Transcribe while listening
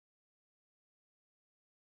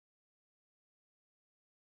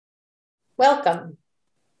Welcome.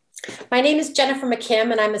 My name is Jennifer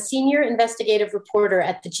McKim, and I'm a senior investigative reporter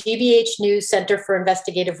at the GBH News Center for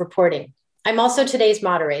Investigative Reporting. I'm also today's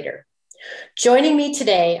moderator. Joining me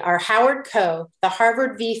today are Howard Koh, the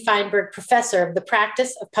Harvard V. Feinberg Professor of the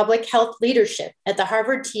Practice of Public Health Leadership at the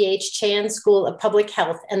Harvard T.H. Chan School of Public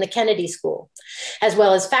Health and the Kennedy School, as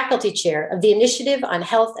well as Faculty Chair of the Initiative on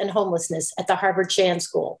Health and Homelessness at the Harvard Chan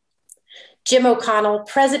School. Jim O'Connell,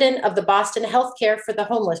 President of the Boston Healthcare for the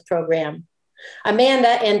Homeless Program.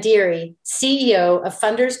 Amanda Andiri, CEO of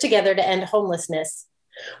Funders Together to End Homelessness.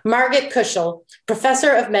 Margaret Kuschel,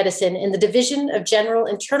 Professor of Medicine in the Division of General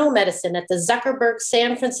Internal Medicine at the Zuckerberg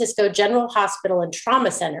San Francisco General Hospital and Trauma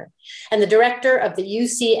Center, and the Director of the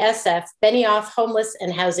UCSF Benioff Homeless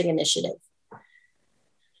and Housing Initiative.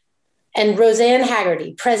 And Roseanne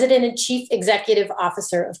Haggerty, President and Chief Executive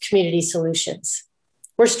Officer of Community Solutions.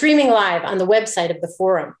 We're streaming live on the website of the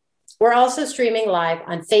forum. We're also streaming live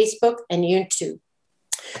on Facebook and YouTube.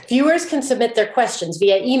 Viewers can submit their questions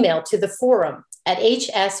via email to the forum at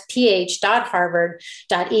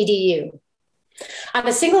hsph.harvard.edu. On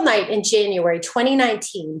a single night in January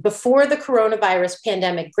 2019, before the coronavirus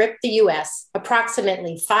pandemic gripped the US,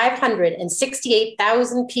 approximately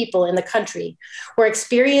 568,000 people in the country were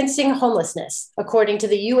experiencing homelessness, according to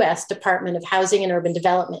the US Department of Housing and Urban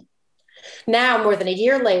Development. Now, more than a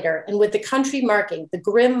year later, and with the country marking the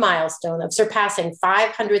grim milestone of surpassing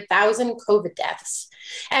 500,000 COVID deaths,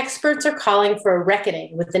 experts are calling for a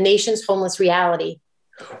reckoning with the nation's homeless reality.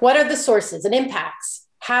 What are the sources and impacts?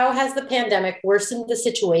 How has the pandemic worsened the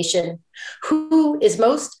situation? Who is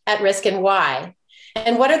most at risk and why?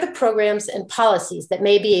 And what are the programs and policies that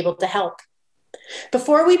may be able to help?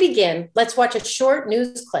 Before we begin, let's watch a short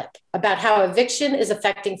news clip about how eviction is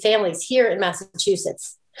affecting families here in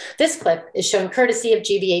Massachusetts. This clip is shown courtesy of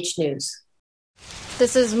GBH News.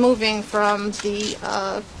 This is moving from the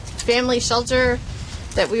family shelter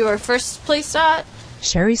that we were first placed at.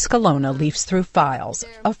 Sherry Scalona leafs through files,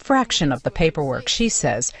 a fraction of the paperwork, she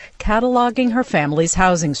says, cataloging her family's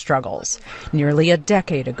housing struggles. Nearly a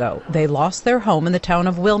decade ago, they lost their home in the town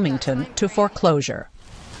of Wilmington to foreclosure.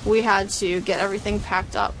 We had to get everything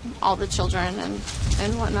packed up, all the children and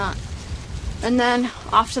whatnot. And then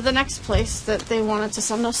off to the next place that they wanted to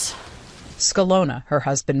send us. Scalona, her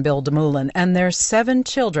husband Bill DeMullen, and their 7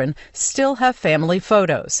 children still have family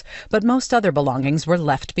photos, but most other belongings were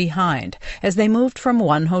left behind as they moved from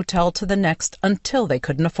one hotel to the next until they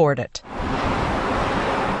couldn't afford it.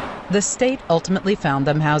 The state ultimately found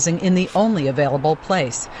them housing in the only available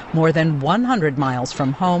place, more than 100 miles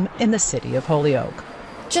from home in the city of Holyoke.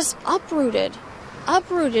 Just uprooted,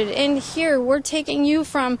 and here we're taking you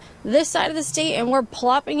from this side of the state and we're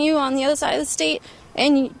plopping you on the other side of the state,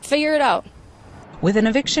 and you figure it out. With an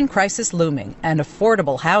eviction crisis looming and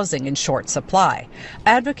affordable housing in short supply,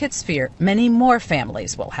 advocates fear many more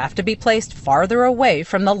families will have to be placed farther away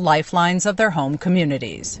from the lifelines of their home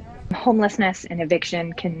communities. Homelessness and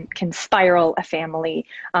eviction can spiral a family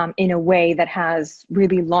in a way that has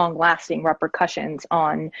really long-lasting repercussions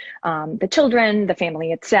on the children, the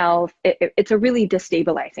family itself. It's a really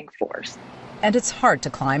destabilizing force. And it's hard to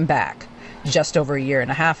climb back. Just over a year and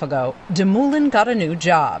a half ago, DeMullen got a new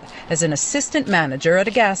job as an assistant manager at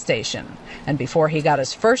a gas station. And before he got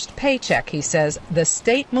his first paycheck, he says, the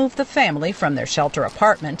state moved the family from their shelter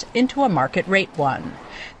apartment into a market rate one.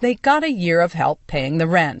 They got a year of help paying the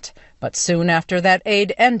rent. But soon after that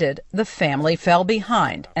aid ended, the family fell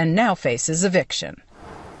behind and now faces eviction.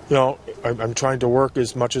 You know, I'm trying to work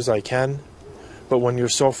as much as I can, but when you're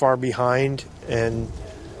so far behind and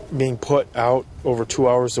being put out over 2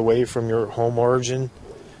 hours away from your home origin,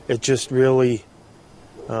 it just really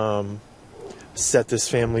set this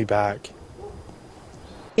family back.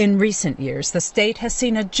 In recent years, the state has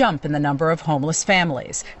seen a jump in the number of homeless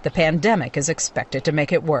families. The pandemic is expected to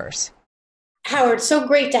make it worse. Howard, so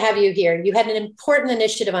great to have you here. You had an important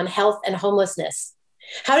initiative on health and homelessness.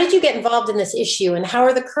 How did you get involved in this issue, and how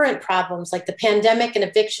are the current problems like the pandemic and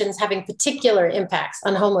evictions having particular impacts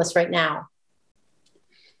on homeless right now?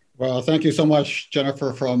 Well, thank you so much,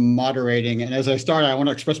 Jennifer, for moderating. And as I start, I want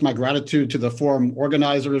to express my gratitude to the forum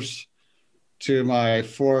organizers, to my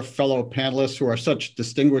 4 fellow panelists who are such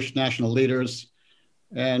distinguished national leaders,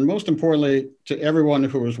 and most importantly, to everyone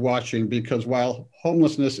who is watching, because while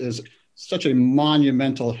homelessness is such a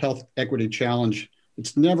monumental health equity challenge,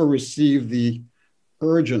 it's never received the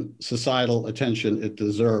urgent societal attention it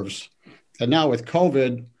deserves. And now with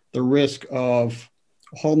COVID, the risk of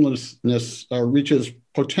homelessness reaches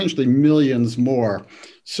potentially millions more.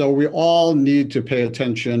 So we all need to pay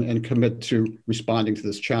attention and commit to responding to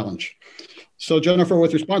this challenge. So Jennifer,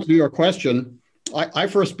 with response to your question, I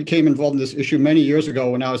first became involved in this issue many years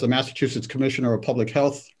ago when I was the Massachusetts Commissioner of Public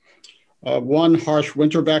Health. One harsh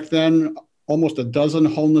winter back then, almost a dozen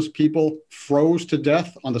homeless people froze to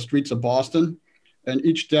death on the streets of Boston. And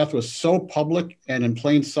each death was so public and in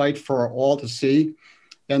plain sight for all to see.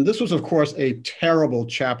 And this was, of course, a terrible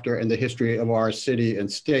chapter in the history of our city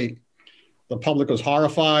and state. The public was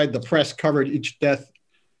horrified. The press covered each death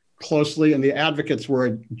closely, and the advocates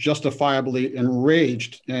were justifiably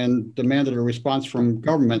enraged and demanded a response from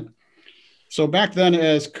government. So back then,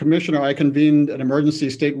 as commissioner, I convened an emergency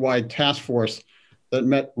statewide task force that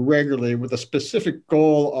met regularly with a specific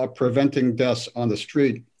goal of preventing deaths on the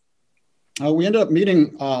street. We ended up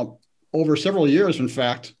meeting over several years, in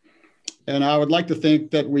fact, and I would like to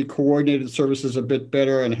think that we coordinated services a bit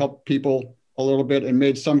better and helped people a little bit and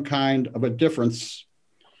made some kind of a difference.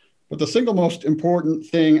 But the single most important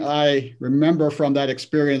thing I remember from that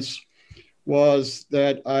experience was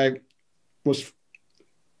that I was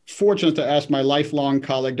fortunate to ask my lifelong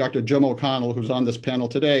colleague, Dr. Jim O'Connell, who's on this panel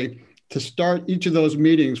today, to start each of those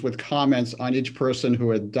meetings with comments on each person who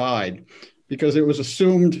had died, because it was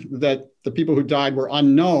assumed that the people who died were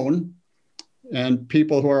unknown, and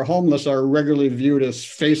people who are homeless are regularly viewed as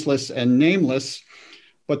faceless and nameless.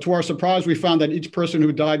 But to our surprise, we found that each person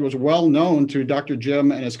who died was well known to Dr.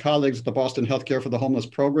 Jim and his colleagues at the Boston Healthcare for the Homeless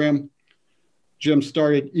program. Jim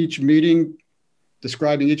started each meeting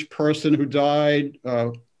describing each person who died,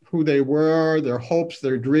 who they were, their hopes,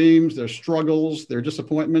 their dreams, their struggles, their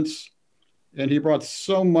disappointments. And he brought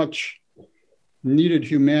so much needed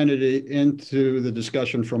humanity into the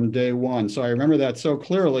discussion from day one. So I remember that so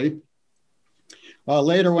clearly.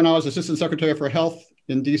 Later, when I was Assistant Secretary for Health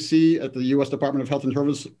in DC at the US Department of Health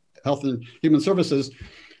and Human Services,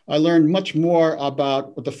 I learned much more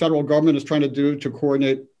about what the federal government is trying to do to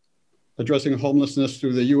coordinate addressing homelessness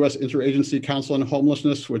through the US Interagency Council on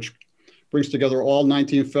Homelessness, which brings together all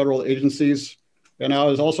 19 federal agencies. And I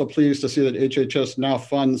was also pleased to see that HHS now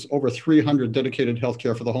funds over 300 dedicated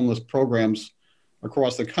healthcare for the homeless programs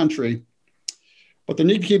across the country. But the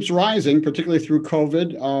need keeps rising, particularly through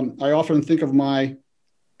COVID. I often think of my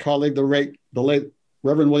colleague, the late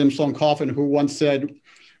Reverend William Sloane Coffin, who once said,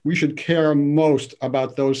 we should care most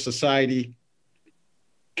about those society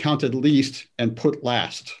counted least and put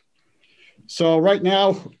last. So right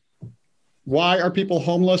now, why are people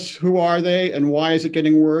homeless? Who are they? And why is it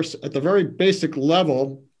getting worse? At the very basic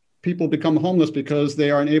level, people become homeless because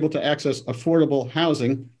they are unable to access affordable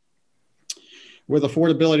housing, with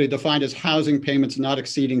affordability defined as housing payments not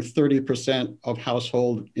exceeding 30% of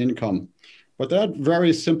household income. But that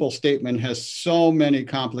very simple statement has so many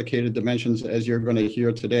complicated dimensions, as you're going to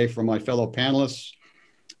hear today from my fellow panelists.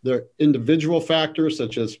 There are individual factors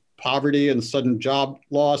such as poverty and sudden job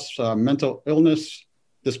loss, mental illness,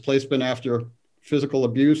 displacement after physical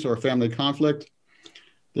abuse or family conflict.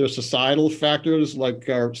 There are societal factors like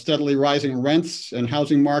steadily rising rents and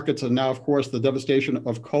housing markets, and now, of course, the devastation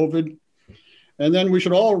of COVID. And then we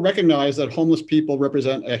should all recognize that homeless people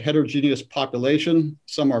represent a heterogeneous population.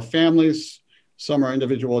 Some are families, some are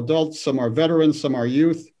individual adults, some are veterans, some are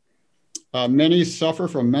youth. Many suffer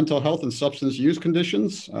from mental health and substance use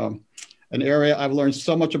conditions, an area I've learned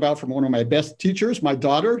so much about from one of my best teachers, my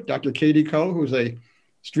daughter, Dr. Katie Coe, who's a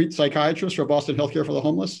street psychiatrist for Boston Healthcare for the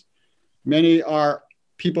Homeless. Many are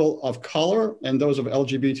people of color and those of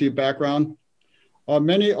LGBT background.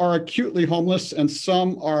 Many are acutely homeless and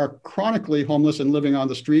some are chronically homeless and living on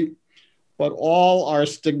the street, but all are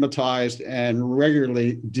stigmatized and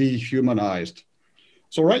regularly dehumanized.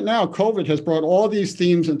 So right now, COVID has brought all these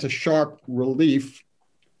themes into sharp relief.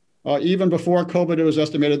 Even before COVID, it was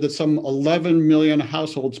estimated that some 11 million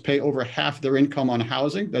households pay over half their income on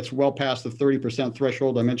housing. That's well past the 30%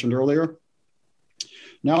 threshold I mentioned earlier.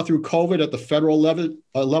 Now through COVID at the federal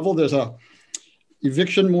level, there's a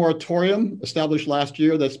eviction moratorium established last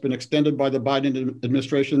year that's been extended by the Biden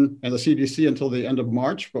administration and the CDC until the end of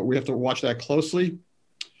March, but we have to watch that closely.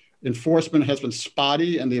 Enforcement has been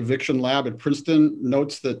spotty, and the eviction lab at Princeton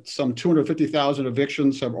notes that some 250,000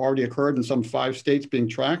 evictions have already occurred in some 5 states being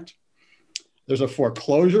tracked. There's a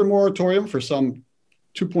foreclosure moratorium for some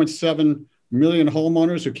 2.7 million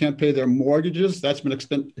homeowners who can't pay their mortgages. That's been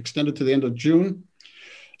extended to the end of June.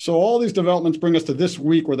 So all these developments bring us to this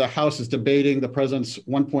week where the House is debating the president's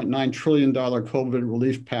 $1.9 trillion COVID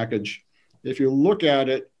relief package. If you look at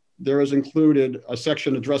it, there is included a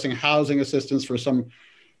section addressing housing assistance for some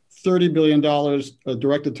 $30 billion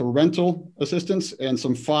directed to rental assistance and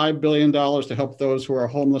some $5 billion to help those who are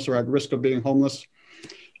homeless or at risk of being homeless.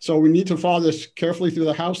 So we need to follow this carefully through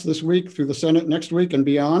the House this week, through the Senate next week and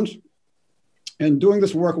beyond. And doing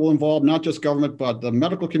this work will involve not just government, but the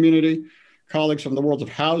medical community, colleagues from the worlds of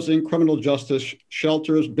housing, criminal justice,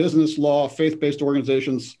 shelters, business law, faith-based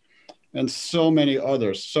organizations, and so many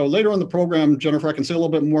others. So later in the program, Jennifer, I can say a little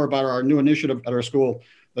bit more about our new initiative at our school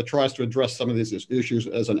that tries to address some of these issues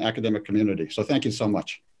as an academic community. So thank you so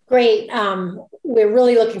much. Great. We're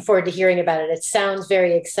really looking forward to hearing about it. It sounds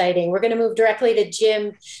very exciting. We're going to move directly to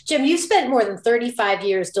Jim. Jim, you've spent more than 35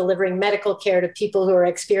 years delivering medical care to people who are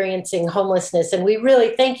experiencing homelessness, and we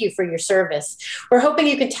really thank you for your service. We're hoping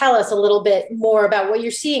you can tell us a little bit more about what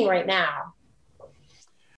you're seeing right now.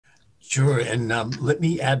 Sure, and let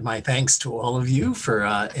me add my thanks to all of you for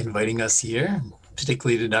inviting us here,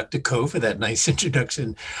 particularly to Dr. Coe for that nice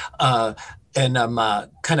introduction. And I'm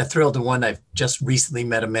kind of thrilled to one, I've just recently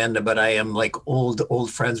met Amanda, but I am like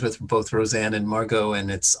old friends with both Roseanne and Margot,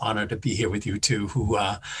 and it's an honor to be here with you two who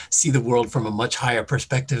see the world from a much higher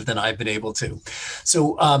perspective than I've been able to.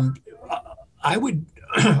 So I would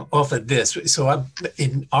offer this. So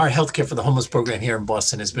in our Healthcare for the Homeless program here in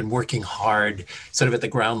Boston has been working hard sort of at the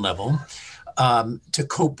ground level to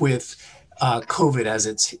cope with COVID as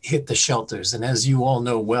it's hit the shelters. And as you all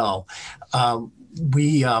know well,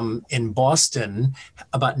 we in Boston,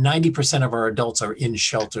 about 90% of our adults are in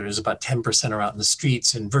shelters, about 10% are out in the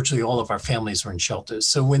streets, and virtually all of our families are in shelters.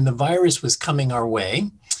 So when the virus was coming our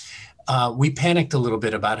way, we panicked a little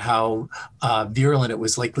bit about how virulent it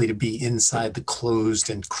was likely to be inside the closed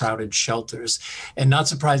and crowded shelters. And not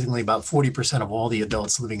surprisingly, about 40% of all the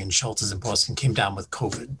adults living in shelters in Boston came down with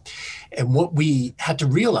COVID. And what we had to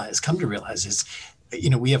realize, come to realize is,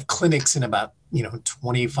 we have clinics in about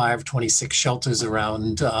 25, 26 shelters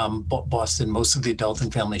around Boston, most of the adult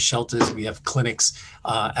and family shelters. We have clinics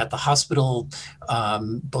at the hospital,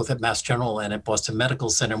 both at Mass General and at Boston Medical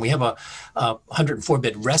Center. And we have a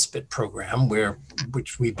 104-bed respite program,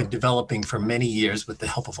 which we've been developing for many years with the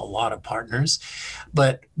help of a lot of partners.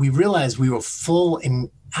 But we realized we were full and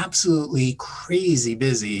absolutely crazy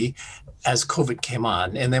busy as COVID came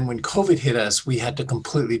on. And then when COVID hit us, we had to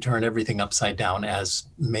completely turn everything upside down, as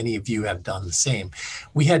many of you have done the same.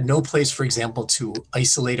 We had no place, for example, to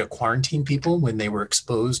isolate or quarantine people when they were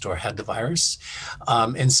exposed or had the virus.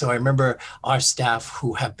 And so I remember our staff,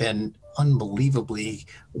 who have been unbelievably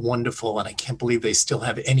wonderful, and I can't believe they still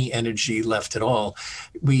have any energy left at all.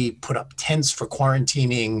 We put up tents for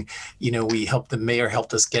quarantining. The mayor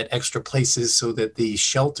helped us get extra places so that the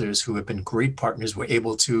shelters, who have been great partners, were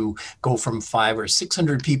able to go from 500 or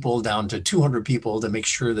 600 people down to 200 people to make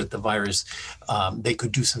sure that the virus, they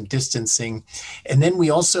could do some distancing. And then we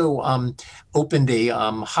also opened a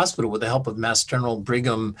hospital with the help of Mass General.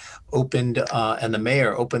 Brigham opened, and the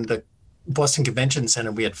mayor opened the Boston Convention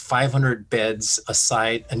Center. We had 500 beds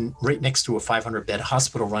aside and right next to a 500-bed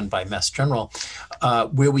hospital run by Mass General,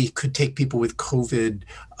 where we could take people with COVID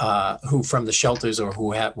who from the shelters or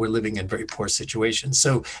who were living in very poor situations.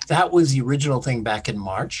 So that was the original thing back in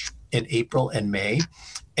March, in April and May,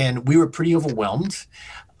 and we were pretty overwhelmed.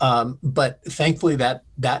 But thankfully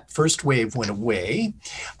that first wave went away,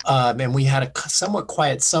 and we had a somewhat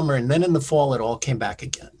quiet summer, and then in the fall it all came back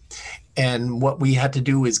again. And what we had to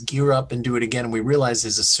do is gear up and do it again. And we realized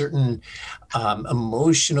there's a certain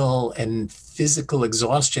emotional and physical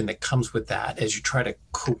exhaustion that comes with that as you try to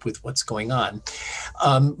cope with what's going on.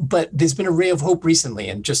 But there's been a ray of hope recently.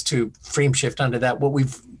 And just to frame shift onto that, what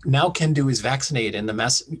we've now can do is vaccinate. And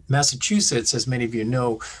Massachusetts, as many of you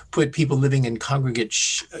know, put people living in congregate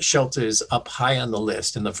shelters up high on the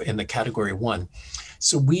list in the category 1.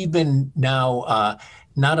 So we've been now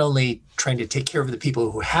not only trying to take care of the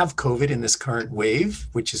people who have COVID in this current wave,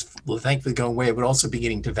 which is thankfully going away, but also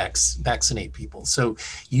beginning to vaccinate people. So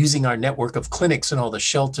using our network of clinics and all the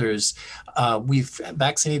shelters, we've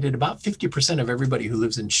vaccinated about 50% of everybody who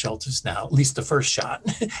lives in shelters now, at least the first shot.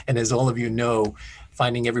 And as all of you know,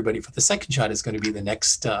 finding everybody for the second shot is going to be the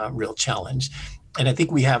next real challenge. And I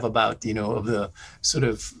think we have about, there's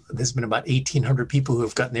been about 1,800 people who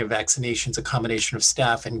have gotten their vaccinations, a combination of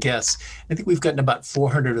staff and guests. I think we've gotten about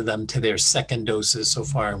 400 of them to their second doses so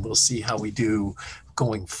far, and we'll see how we do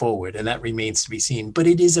going forward. And that remains to be seen. But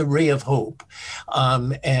it is a ray of hope.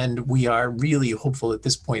 And we are really hopeful at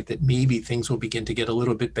this point that maybe things will begin to get a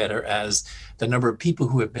little bit better as the number of people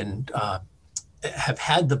who have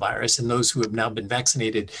had the virus and those who have now been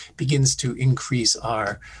vaccinated begins to increase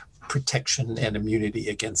our protection and immunity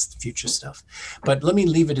against future stuff. But let me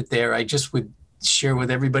leave it at there. I just would share with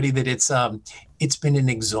everybody that it's been an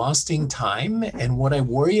exhausting time. And what I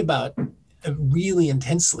worry about really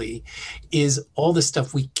intensely is all the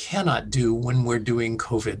stuff we cannot do when we're doing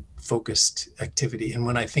COVID focused activity. And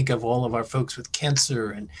when I think of all of our folks with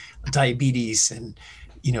cancer and diabetes and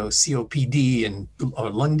COPD or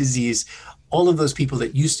lung disease, all of those people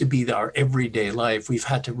that used to be our everyday life, we've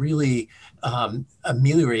had to really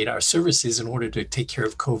ameliorate our services in order to take care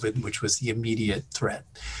of COVID, which was the immediate threat.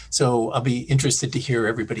 So I'll be interested to hear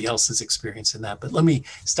everybody else's experience in that. But let me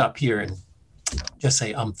stop here and just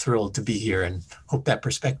say I'm thrilled to be here and hope that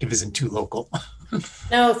perspective isn't too local.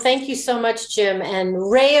 No, thank you so much, Jim.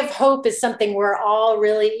 And ray of hope is something we're all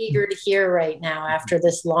really eager to hear right now after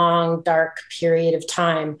this long, dark period of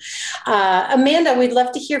time. Amanda, we'd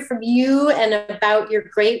love to hear from you and about your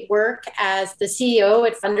great work as the CEO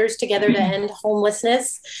at Funders Together to End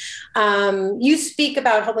Homelessness. You speak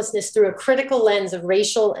about homelessness through a critical lens of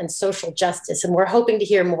racial and social justice, and we're hoping to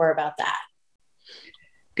hear more about that.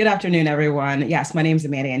 Good afternoon, everyone. Yes, my name is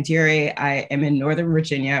Amanda Andiri. I am in Northern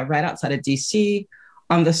Virginia, right outside of DC,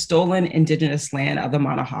 on the stolen indigenous land of the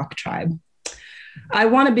Montauk tribe. I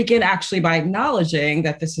want to begin actually by acknowledging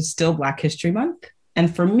that this is still Black History Month.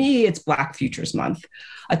 And for me, it's Black Futures Month,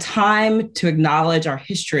 a time to acknowledge our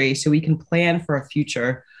history so we can plan for a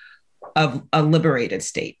future of a liberated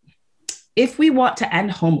state. If we want to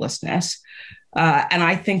end homelessness, and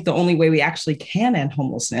I think the only way we actually can end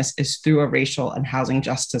homelessness is through a racial and housing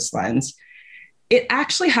justice lens. It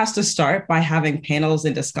actually has to start by having panels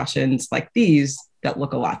and discussions like these that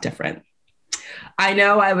look a lot different. I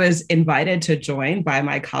know I was invited to join by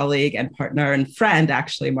my colleague and partner and friend,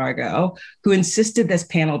 actually, Margot, who insisted this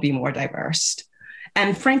panel be more diverse.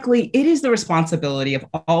 And frankly, it is the responsibility of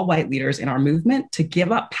all white leaders in our movement to give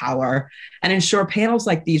up power and ensure panels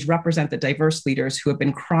like these represent the diverse leaders who have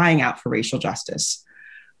been crying out for racial justice,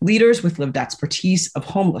 leaders with lived expertise of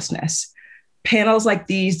homelessness. Panels like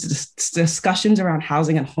these, discussions around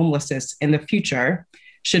housing and homelessness in the future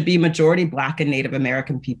should be majority Black and Native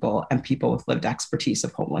American people and people with lived expertise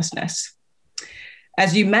of homelessness.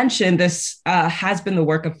 As you mentioned, this has been the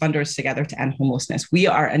work of Funders Together to End Homelessness. We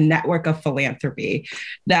are a network of philanthropy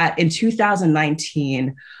that in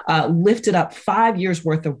 2019 lifted up 5 years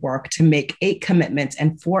worth of work to make 8 commitments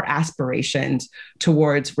and 4 aspirations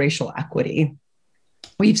towards racial equity.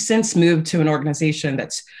 We've since moved to an organization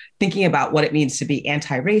that's thinking about what it means to be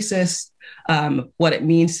anti-racist, what it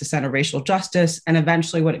means to center racial justice, and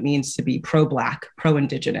eventually what it means to be pro-Black,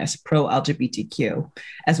 pro-Indigenous, pro-LGBTQ,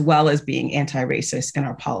 as well as being anti-racist in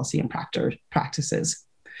our policy and practices.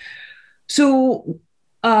 So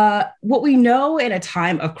what we know in a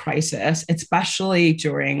time of crisis, especially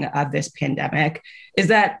during this pandemic, is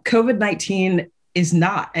that COVID-19 is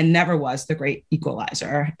not and never was the great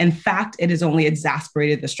equalizer. In fact, it has only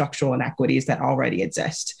exacerbated the structural inequities that already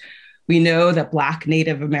exist. We know that Black,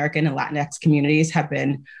 Native American, and Latinx communities have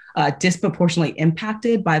been disproportionately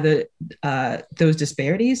impacted by those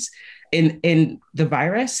disparities in the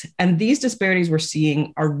virus. And these disparities we're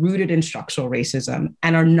seeing are rooted in structural racism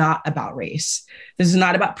and are not about race. This is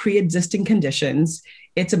not about pre-existing conditions.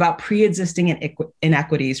 It's about pre-existing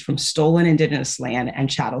inequities from stolen indigenous land and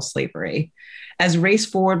chattel slavery. As Race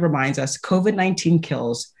Forward reminds us, COVID-19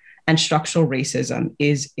 kills and structural racism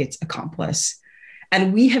is its accomplice.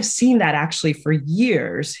 And we have seen that actually for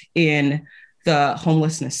years in the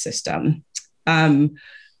homelessness system.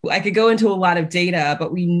 I could go into a lot of data,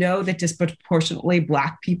 but we know that disproportionately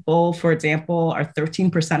Black people, for example, are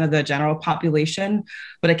 13% of the general population,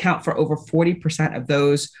 but account for over 40% of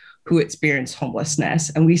those who experience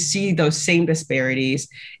homelessness. And we see those same disparities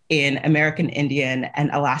in American Indian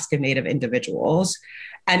and Alaska Native individuals.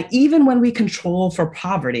 And even when we control for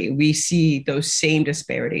poverty, we see those same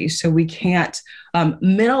disparities. So we can't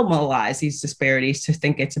minimalize these disparities to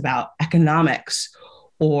think it's about economics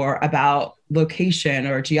or about location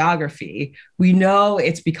or geography. We know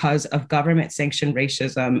it's because of government-sanctioned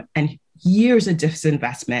racism and years of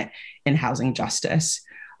disinvestment in housing justice.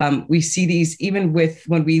 We see these even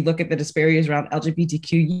when we look at the disparities around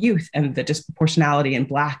LGBTQ youth and the disproportionality in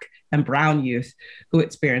Black and brown youth who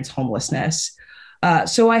experience homelessness.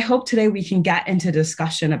 So I hope today we can get into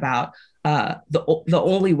discussion about the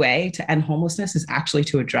only way to end homelessness is actually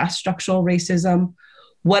to address structural racism.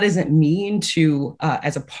 What does it mean to,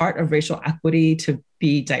 as a part of racial equity, to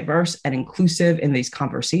be diverse and inclusive in these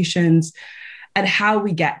conversations, and how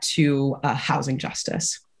we get to housing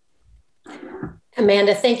justice.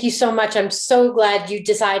 Amanda, thank you so much. I'm so glad you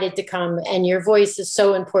decided to come, and your voice is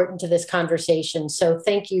so important to this conversation. So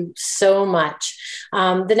thank you so much.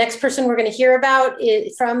 The next person we're going to hear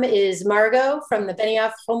from is Margot from the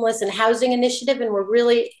Benioff Homeless and Housing Initiative, and we're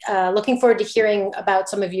really looking forward to hearing about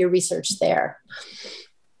some of your research there.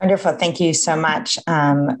 Wonderful. Thank you so much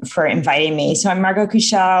for inviting me. So I'm Margot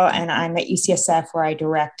Kuchel, and I'm at UCSF, where I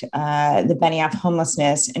direct the Benioff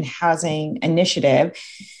Homelessness and Housing Initiative.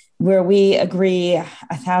 where we agree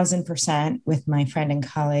 1,000% with my friend and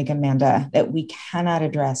colleague Amanda that we cannot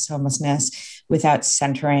address homelessness without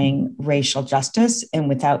centering racial justice and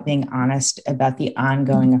without being honest about the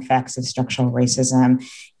ongoing effects of structural racism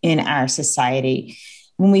in our society.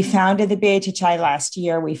 When we founded the BHHI last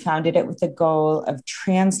year, we founded it with the goal of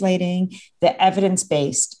translating the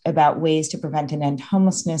evidence-based about ways to prevent and end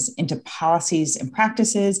homelessness into policies and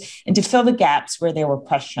practices and to fill the gaps where there were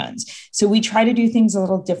questions. So we try to do things a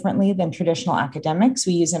little differently than traditional academics.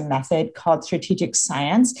 We use a method called strategic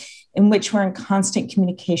science, in which we're in constant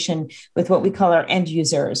communication with what we call our end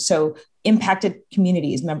users. So impacted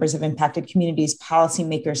communities, members of impacted communities,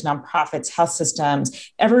 policymakers, nonprofits, health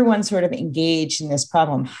systems, everyone sort of engaged in this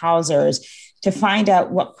problem, housers, to find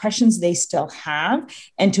out what questions they still have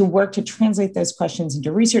and to work to translate those questions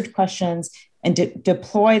into research questions and to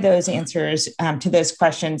deploy those answers to those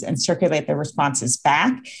questions and circulate the responses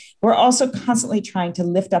back. We're also constantly trying to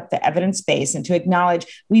lift up the evidence base and to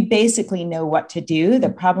acknowledge we basically know what to do.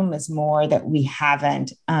 The problem is more that we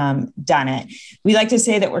haven't done it. We like to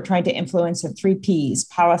say that we're trying to influence the 3 Ps,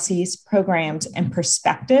 policies, programs, and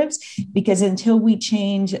perspectives, because until we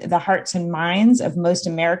change the hearts and minds of most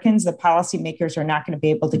Americans, the policymakers are not going to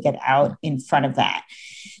be able to get out in front of that.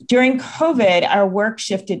 During COVID, our work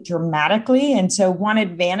shifted dramatically. And so one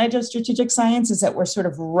advantage of strategic science is that we're sort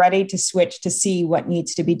of ready to switch to see what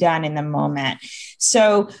needs to be done in the moment.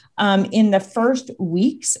 So in the first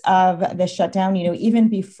weeks of the shutdown, even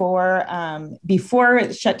before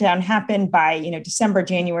the shutdown happened by, December,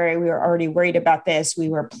 January, we were already worried about this. We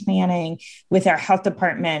were planning with our health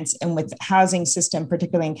departments and with the housing system,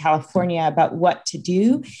 particularly in California, about what to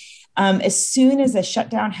do. As soon as the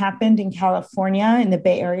shutdown happened in California, in the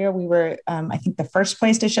Bay Area, we were, I think, the first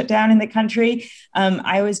place to shut down in the country.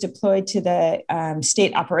 I was deployed to the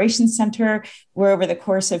State Operations Center, where over the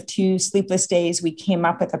course of 2 sleepless days, we came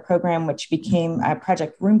up with a program which became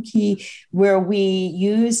Project Room Key, where we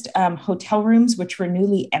used hotel rooms, which were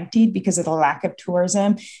newly emptied because of the lack of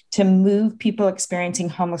tourism, to move people experiencing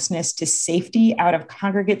homelessness to safety out of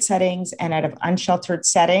congregate settings and out of unsheltered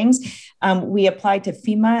settings. We applied to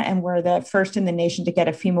FEMA, and we're the first in the nation to get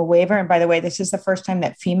a FEMA waiver. And by the way, this is the first time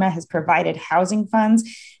that FEMA has provided housing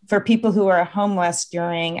funds for people who are homeless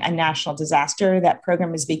during a national disaster. That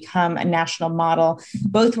program has become a national model,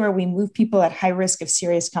 both where we move people at high risk of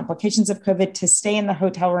serious complications of COVID to stay in the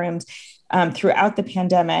hotel rooms throughout the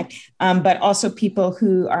pandemic, but also people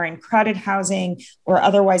who are in crowded housing or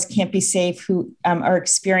otherwise can't be safe, who are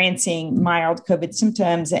experiencing mild COVID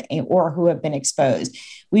symptoms or who have been exposed.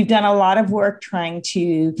 We've done a lot of work trying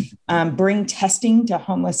to bring testing to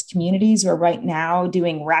homeless communities. We're right now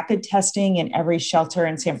doing rapid testing in every shelter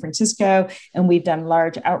in San Francisco, and we've done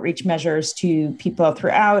large outreach measures to people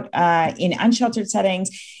throughout in unsheltered settings.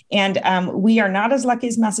 And we are not as lucky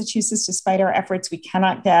as Massachusetts, despite our efforts. We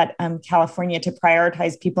cannot get California to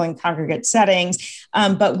prioritize people in congregate settings,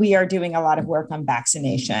 but we are doing a lot of work on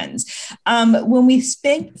vaccinations. When we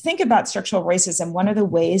think about structural racism, one of the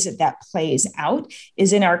ways that plays out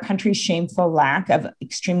is in our country's shameful lack of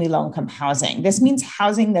extremely low-income housing. This means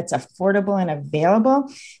housing that's affordable and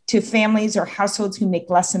available to families or households who make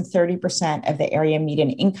less than 30% of the area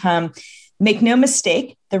median income. Make no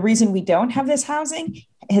mistake, the reason we don't have this housing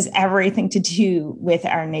has everything to do with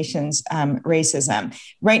our nation's racism.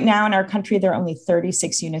 Right now in our country, there are only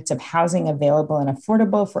 36 units of housing available and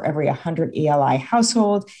affordable for every 100 ELI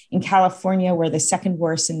household. In California, we're the second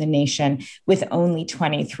worst in the nation with only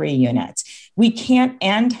 23 units. We can't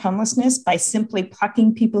end homelessness by simply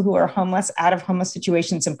plucking people who are homeless out of homeless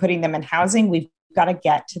situations and putting them in housing. We've got to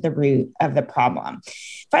get to the root of the problem.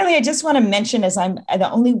 Finally, I just want to mention, as I'm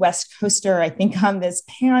the only West Coaster, I think, on this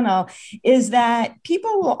panel, is that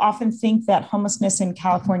people will often think that homelessness in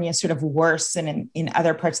California is sort of worse than in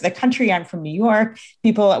other parts of the country. I'm from New York.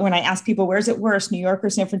 People, when I ask people, where's it worse, New York or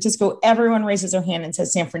San Francisco, everyone raises their hand and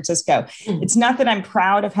says San Francisco. It's not that I'm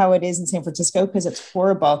proud of how it is in San Francisco, because it's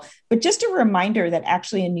horrible, but just a reminder that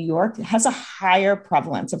actually in New York, it has a higher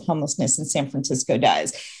prevalence of homelessness than San Francisco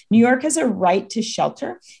does. New York has a right to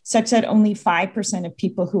shelter, such that only 5% of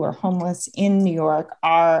people who are homeless in New York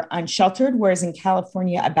are unsheltered, whereas in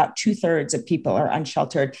California, about 2/3 of people are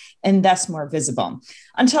unsheltered and thus more visible.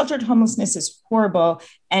 Unsheltered homelessness is horrible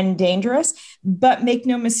and dangerous, but make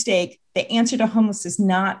no mistake, the answer to homelessness is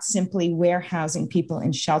not simply warehousing people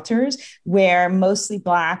in shelters where mostly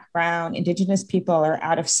Black, Brown, Indigenous people are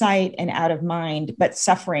out of sight and out of mind, but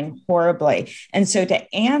suffering horribly. And so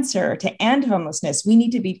to end homelessness, we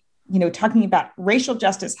need to be talking about racial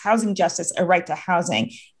justice, housing justice, a right to housing,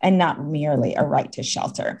 and not merely a right to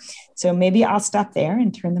shelter. So maybe I'll stop there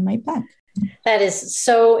and turn the mic back. That is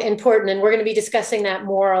so important. And we're going to be discussing that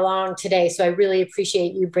more along today. So I really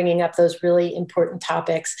appreciate you bringing up those really important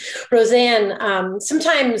topics. Roseanne,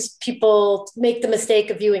 sometimes people make the mistake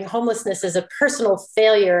of viewing homelessness as a personal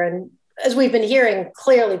failure. And as we've been hearing,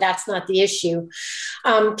 clearly that's not the issue.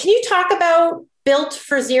 Can you talk about Built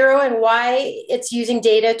for Zero and why it's using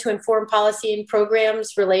data to inform policy and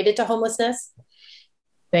programs related to homelessness?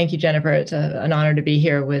 Thank you, Jennifer. It's an honor to be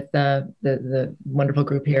here with the wonderful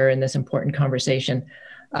group here in this important conversation.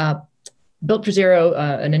 Built for Zero,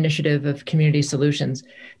 an initiative of Community Solutions,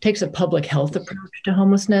 takes a public health approach to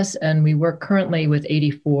homelessness, and we work currently with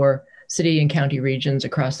 84 city and county regions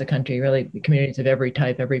across the country, really communities of every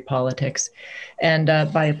type, every politics. And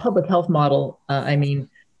by a public health model, I mean,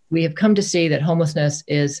 we have come to see that homelessness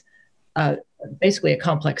is basically a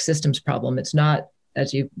complex systems problem. It's not,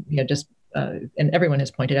 as and everyone has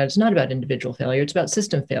pointed out, it's not about individual failure. It's about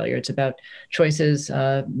system failure. It's about choices,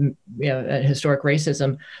 historic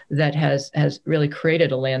racism that has really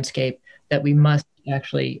created a landscape that we must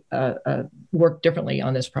actually work differently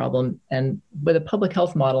on this problem. And with a public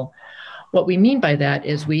health model, what we mean by that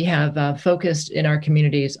is we have focused in our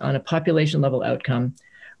communities on a population level outcome.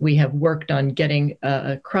 We have worked on getting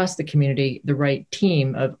across the community the right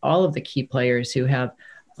team of all of the key players who have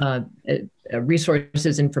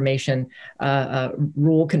resources, information,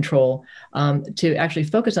 rule control, to actually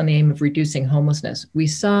focus on the aim of reducing homelessness. We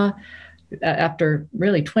saw, after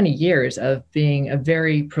really 20 years of being a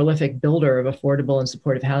very prolific builder of affordable and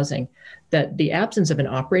supportive housing, that the absence of an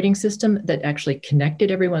operating system that actually connected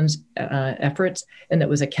everyone's efforts and that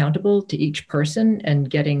was accountable to each person and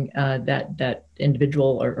getting that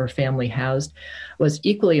individual or family housed was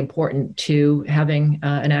equally important to having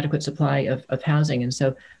an adequate supply of housing. And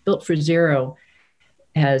so Built for Zero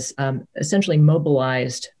has essentially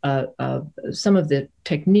mobilized some of the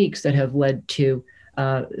techniques that have led to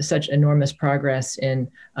such enormous progress in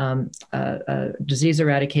disease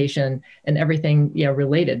eradication and everything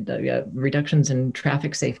related, reductions in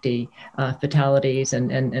traffic safety, fatalities,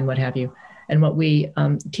 and what have you. And what we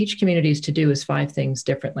teach communities to do is 5 things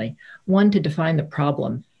differently. 1, to define the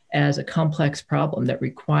problem as a complex problem that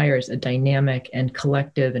requires a dynamic and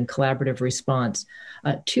collective and collaborative response.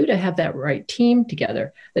 2, to have that right team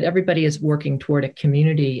together, that everybody is working toward a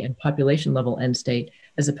community and population level end state,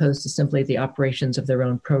 as opposed to simply the operations of their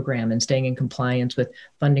own program and staying in compliance with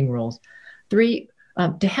funding rules. 3,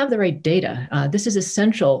 to have the right data. This is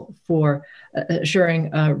essential for assuring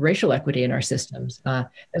racial equity in our systems.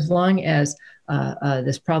 As long as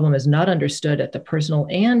this problem is not understood at the personal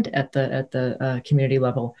and at the community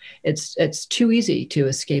level, it's too easy to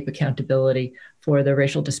escape accountability for the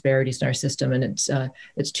racial disparities in our system, and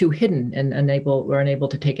it's too hidden, and we're unable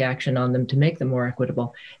to take action on them to make them more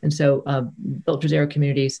equitable. And so Built for Zero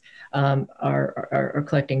communities are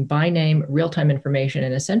collecting by name, real-time information,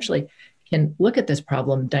 and essentially can look at this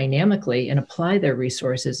problem dynamically and apply their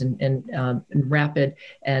resources in rapid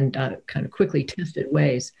and kind of quickly tested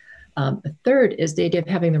ways. The third is the idea of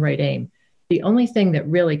having the right aim. The only thing that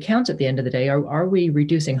really counts at the end of the day are we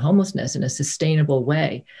reducing homelessness in a sustainable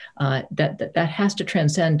way? That has to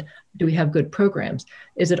transcend, do we have good programs?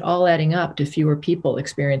 Is it all adding up to fewer people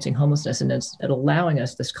experiencing homelessness? And is it allowing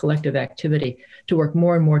us this collective activity to work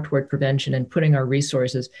more and more toward prevention and putting our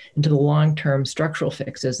resources into the long-term structural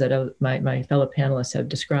fixes that my fellow panelists have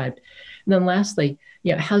described? And then lastly,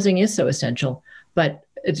 housing is so essential, but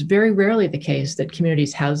it's very rarely the case that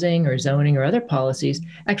communities' housing or zoning or other policies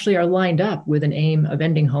actually are lined up with an aim of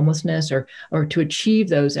ending homelessness or to achieve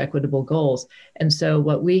those equitable goals. And so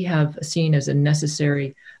what we have seen as a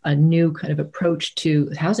new kind of approach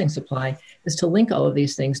to housing supply is to link all of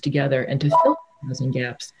these things together and to fill housing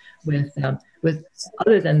gaps with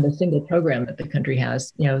other than the single program that the country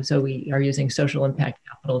has. So we are using social impact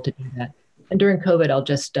capital to do that. And during COVID, I'll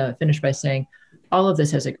just finish by saying, all of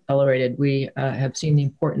this has accelerated. We have seen the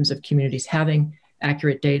importance of communities having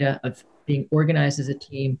accurate data, of being organized as a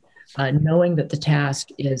team, knowing that the task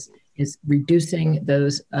is reducing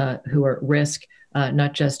those who are at risk,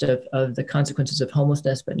 not just of the consequences of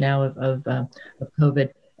homelessness, but now of COVID.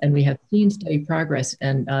 And we have seen steady progress,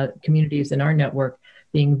 and communities in our network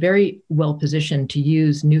being very well positioned to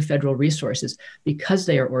use new federal resources because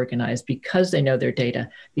they are organized, because they know their data,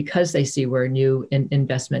 because they see where new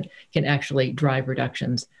investment can actually drive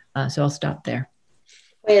reductions. So I'll stop there.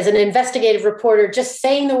 As an investigative reporter, just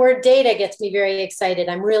saying the word data gets me very excited.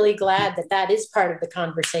 I'm really glad that that is part of the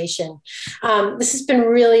conversation. This has been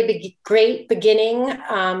really great beginning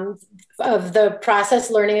of the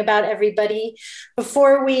process, learning about everybody.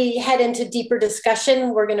 Before we head into deeper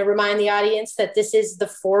discussion, we're going to remind the audience that this is the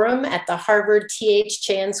forum at the Harvard T.H.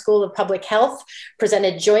 Chan School of Public Health,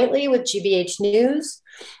 presented jointly with GBH News.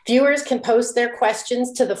 Viewers can post their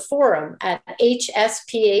questions to the forum at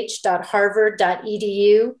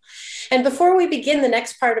hsph.harvard.edu. And before we begin the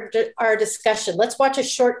next part of our discussion, let's watch a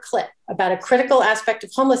short clip about a critical aspect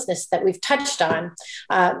of homelessness that we've touched on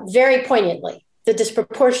very poignantly: the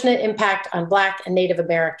disproportionate impact on Black and Native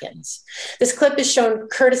Americans. This clip is shown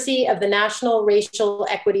courtesy of the National Racial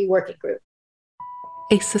Equity Working Group.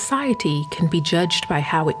 A society can be judged by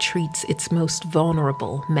how it treats its most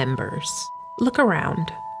vulnerable members. Look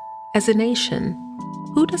around. As a nation,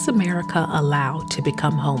 who does America allow to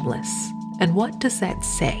become homeless? And what does that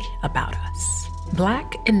say about us?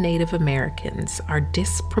 Black and Native Americans are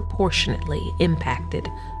disproportionately impacted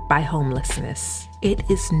by homelessness. It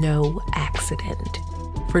is no accident.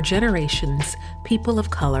 For generations, people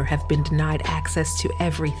of color have been denied access to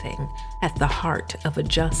everything at the heart of a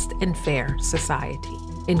just and fair society,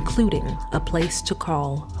 including a place to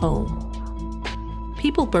call home.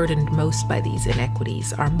 People burdened most by these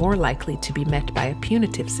inequities are more likely to be met by a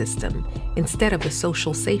punitive system instead of a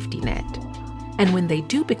social safety net. And when they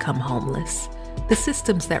do become homeless, the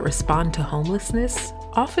systems that respond to homelessness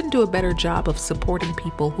often do a better job of supporting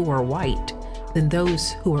people who are white than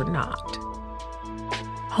those who are not.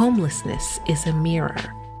 Homelessness is a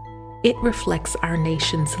mirror. It reflects our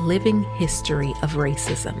nation's living history of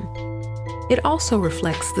racism. It also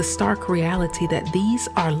reflects the stark reality that these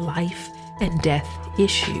are life and death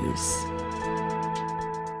issues.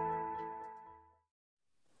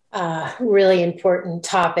 Really important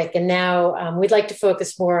topic. And now we'd like to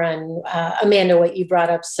focus more on, Amanda, what you brought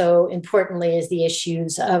up so importantly is the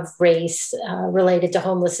issues of race related to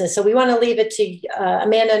homelessness. So we want to leave it to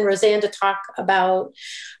Amanda and Roseanne to talk about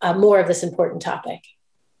more of this important topic.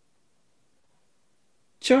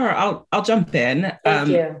 Sure, I'll jump in. Thank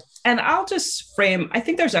you. And I'll just frame, I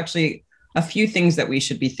think there's actually a few things that we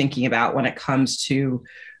should be thinking about when it comes to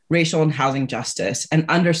racial and housing justice and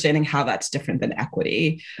understanding how that's different than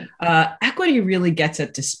equity. Equity really gets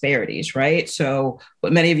at disparities, right? So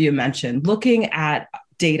what many of you mentioned, looking at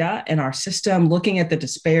data in our system, looking at the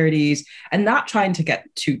disparities and not trying to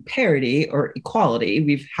get to parity or equality.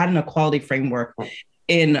 We've had an equality framework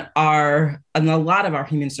in a lot of our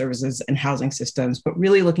human services and housing systems, but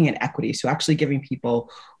really looking at equity. So actually giving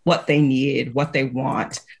people what they need, what they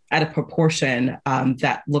want at a proportion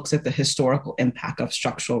that looks at the historical impact of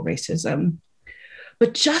structural racism.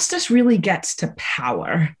 But justice really gets to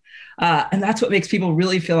power. And that's what makes people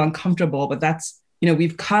really feel uncomfortable. But that's,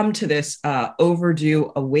 we've come to this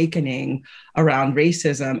overdue awakening around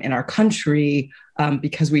racism in our country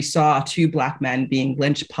because we saw 2 Black men being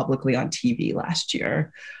lynched publicly on TV last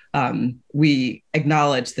year. We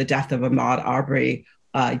acknowledged the death of Ahmaud Arbery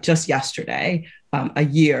just yesterday, a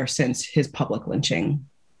year since his public lynching.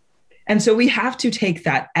 And so we have to take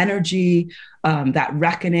that energy, that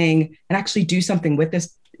reckoning, and actually do something with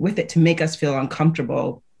it to make us feel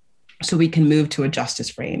uncomfortable so we can move to a justice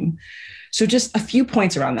frame. So just a few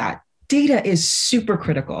points around that. Data is super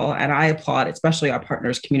critical, and I applaud especially our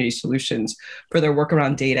partners, Community Solutions, for their work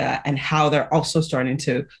around data and how they're also starting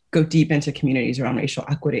to go deep into communities around racial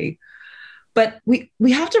equity. But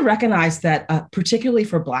we have to recognize that, particularly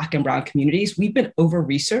for Black and Brown communities, we've been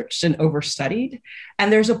over-researched and over-studied.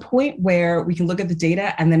 And there's a point where we can look at the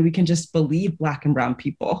data and then we can just believe Black and Brown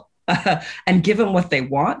people and give them what they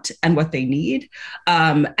want and what they need,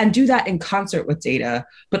 and do that in concert with data,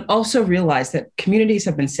 but also realize that communities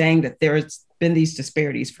have been saying that there's been these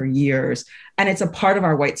disparities for years. And it's a part of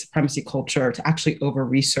our white supremacy culture to actually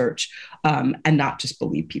over-research and not just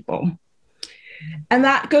believe people. And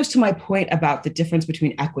that goes to my point about the difference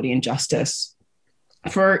between equity and justice.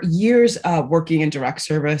 For years working in direct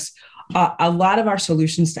service, a lot of our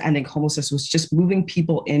solutions to ending homelessness was just moving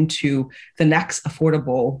people into the next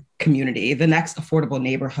affordable community, the next affordable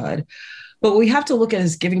neighborhood. But what we have to look at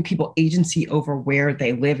is giving people agency over where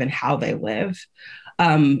they live and how they live.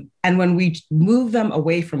 And when we move them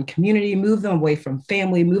away from community, move them away from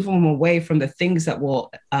family, move them away from the things that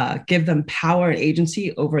will give them power and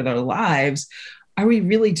agency over their lives, are we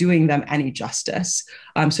really doing them any justice?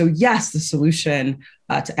 So yes, the solution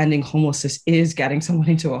to ending homelessness is getting someone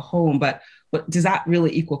into a home, but does that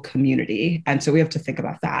really equal community? And so we have to think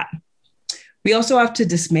about that. We also have to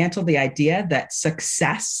dismantle the idea that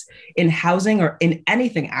success in housing or in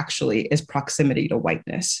anything actually is proximity to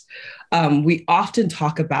whiteness. We often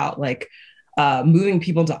talk about moving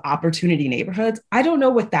people to opportunity neighborhoods. I don't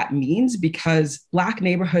know what that means because Black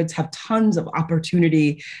neighborhoods have tons of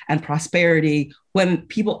opportunity and prosperity when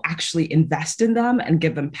people actually invest in them and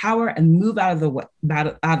give them power and move out of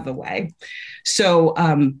the way. So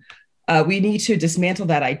we need to dismantle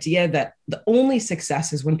that idea that the only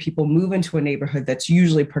success is when people move into a neighborhood that's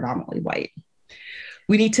usually predominantly white.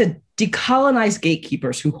 We need to decolonize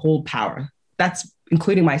gatekeepers who hold power. That's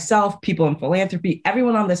including myself, people in philanthropy,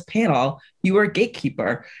 everyone on this panel. You are a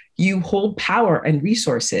gatekeeper. You hold power and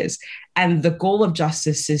resources. And the goal of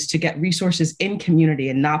justice is to get resources in community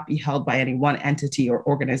and not be held by any one entity or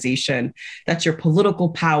organization. That's your political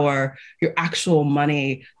power, your actual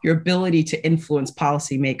money, your ability to influence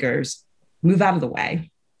policymakers. Move out of the way.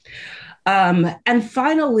 And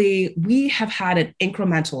finally, we have had an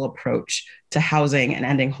incremental approach to housing and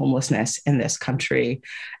ending homelessness in this country.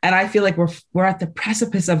 And I feel like we're at the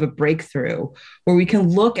precipice of a breakthrough where we can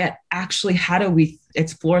look at actually how do we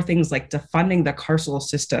explore things like defunding the carceral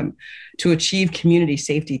system to achieve community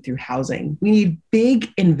safety through housing. We need big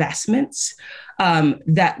investments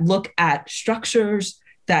that look at structures,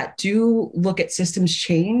 that do look at systems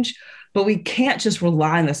change, but we can't just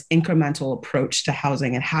rely on this incremental approach to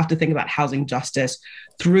housing and have to think about housing justice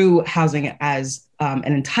through housing as an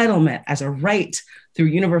entitlement, as a right, through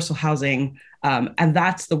universal housing. And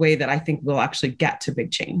that's the way that I think we'll actually get to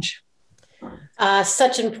big change.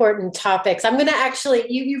 Such important topics. I'm going to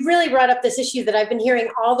actually, you really brought up this issue that I've been hearing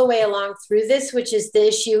all the way along through this, which is the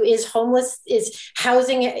issue, is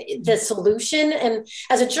housing the solution? And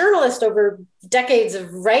as a journalist over decades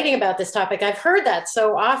of writing about this topic, I've heard that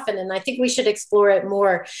so often, and I think we should explore it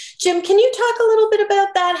more. Jim, can you talk a little bit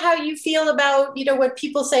about that? How you feel about, when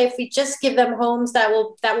people say, if we just give them homes, that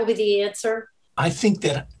will be the answer? I think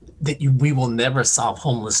that we will never solve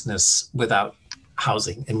homelessness without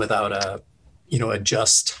housing and without a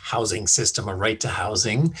just housing system, a right to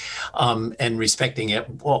housing, and respecting it,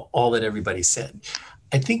 all that everybody said.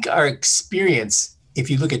 I think our experience, if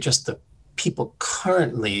you look at just the people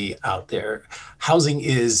currently out there, housing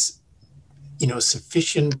is,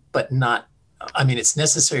 sufficient, but not, it's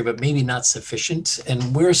necessary, but maybe not sufficient.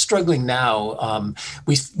 And we're struggling now.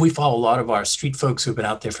 We follow a lot of our street folks who've been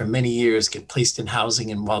out there for many years, get placed in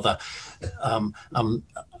housing. And while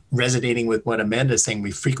resonating with what Amanda is saying,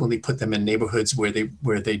 we frequently put them in neighborhoods where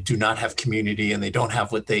they do not have community and they don't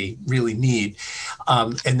have what they really need.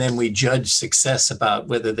 And then we judge success about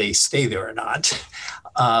whether they stay there or not.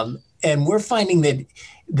 And we're finding that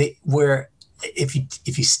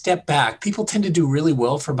if you step back, people tend to do really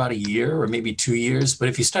well for about a year or maybe 2 years. But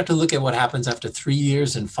if you start to look at what happens after 3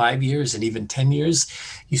 years and 5 years and even 10 years,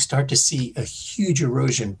 you start to see a huge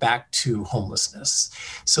erosion back to homelessness.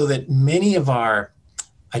 So that many of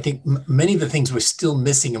the things we're still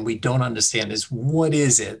missing and we don't understand is, what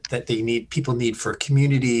is it that people need for a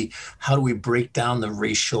community? How do we break down the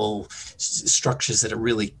racial structures that are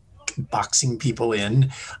really boxing people in?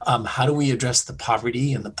 How do we address the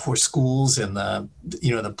poverty and the poor schools and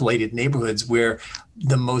the blighted neighborhoods where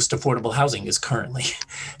the most affordable housing is currently?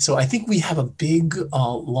 So I think we have a big,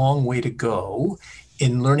 long way to go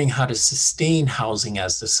in learning how to sustain housing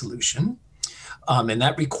as the solution. And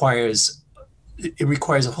that requires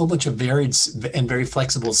a whole bunch of varied and very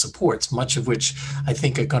flexible supports, much of which I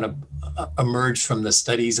think are going to emerge from the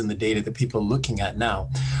studies and the data that people are looking at now.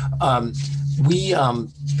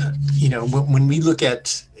 When we look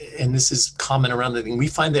at, and this is common around the thing, we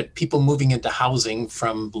find that people moving into housing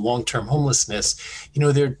from long-term homelessness,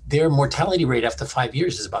 their mortality rate after 5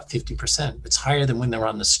 years is about 50%. It's higher than when they're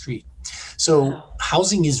on the street. So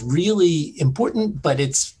housing is really important, but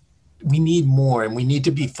we need more, and we need to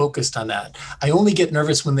be focused on that. I only get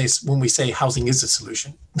nervous when we say housing is a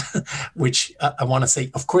solution, which I want to say,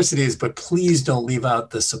 of course it is, but please don't leave out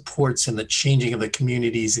the supports and the changing of the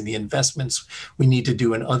communities and the investments we need to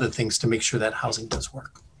do and other things to make sure that housing does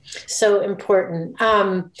work. So important.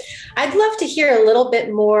 I'd love to hear a little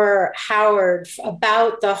bit more, Howard,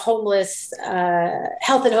 about the homeless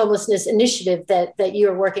health and homelessness initiative that you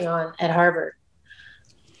are working on at Harvard.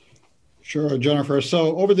 Sure, Jennifer.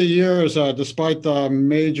 So over the years, despite the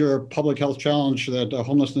major public health challenge that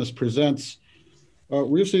homelessness presents,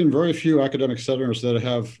 we've seen very few academic centers that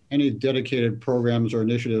have any dedicated programs or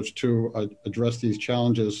initiatives to address these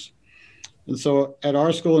challenges. And so at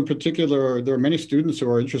our school in particular, there are many students who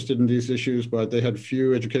are interested in these issues, but they had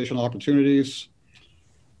few educational opportunities.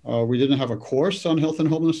 We didn't have a course on health and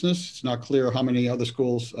homelessness. It's not clear how many other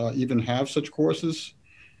schools even have such courses.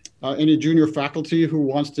 Any junior faculty who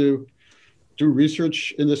wants to do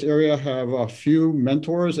research in this area have a few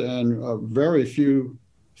mentors and very few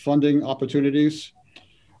funding opportunities.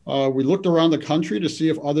 We looked around the country to see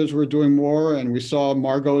if others were doing more, and we saw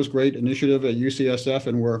Margot's great initiative at UCSF,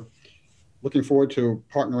 and we're looking forward to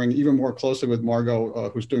partnering even more closely with Margot,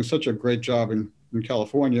 who's doing such a great job in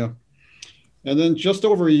California. And then just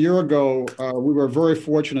over a year ago, we were very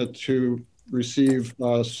fortunate to receive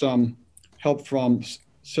some help from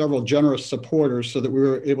several generous supporters so that we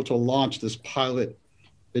were able to launch this pilot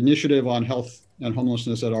initiative on health and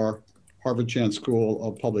homelessness at our Harvard Chan School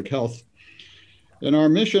of Public Health. And our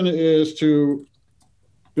mission is to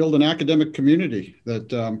build an academic community that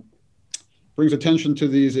brings attention to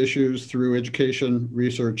these issues through education,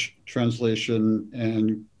 research, translation,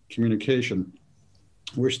 and communication.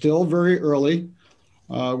 We're still very early.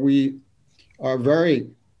 We are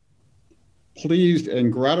very pleased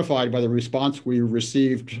and gratified by the response we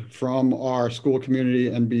received from our school community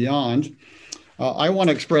and beyond. I want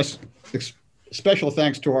to express special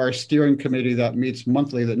thanks to our steering committee that meets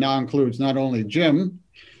monthly, that now includes not only Jim,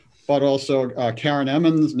 but also Karen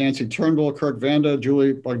Emmons, Nancy Turnbull, Kirk Vanda,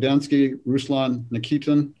 Julie Bogdansky, Ruslan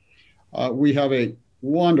Nikitin. We have a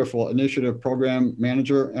wonderful initiative program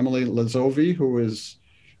manager, Emily Lazovi, who is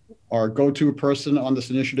our go-to person on this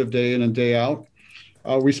initiative day in and day out.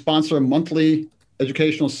 We sponsor monthly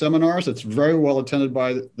educational seminars. It's very well attended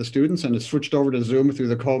by the students, and it's switched over to Zoom through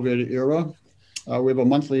the COVID era. We have a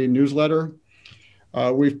monthly newsletter.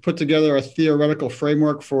 We've put together a theoretical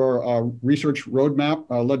framework for a research roadmap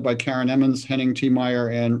led by Karen Emmons, Henning T. Meyer,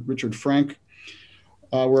 and Richard Frank.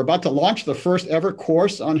 We're about to launch the first ever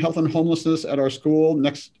course on health and homelessness at our school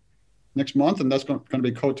next month, and that's going to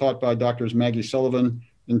be co-taught by Drs. Maggie Sullivan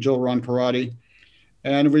and Jill Roncarati.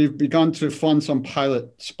 And we've begun to fund some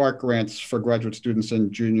pilot Spark grants for graduate students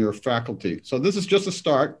and junior faculty. So this is just a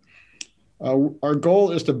start. Our goal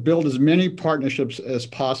is to build as many partnerships as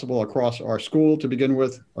possible across our school to begin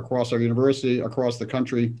with, across our university, across the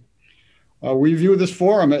country. We view this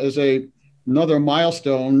forum as another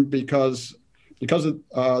milestone because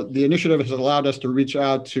the initiative has allowed us to reach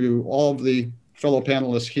out to all of the fellow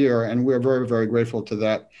panelists here, and we're very, very grateful to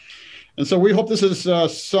that. And so we hope this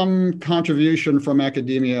is some contribution from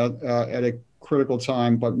academia at a critical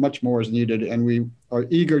time, but much more is needed. And we are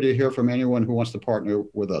eager to hear from anyone who wants to partner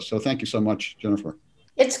with us. So thank you so much, Jennifer.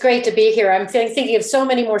 It's great to be here. I'm thinking of so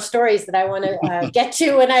many more stories that I want to get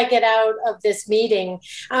to when I get out of this meeting.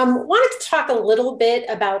 Wanted to talk a little bit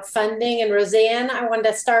about funding. And Roseanne, I wanted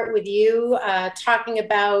to start with you talking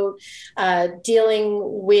about dealing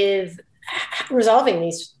with resolving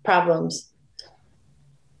these problems.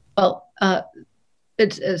 Well,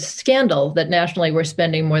 it's a scandal that nationally we're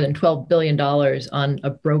spending more than $12 billion on a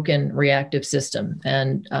broken reactive system.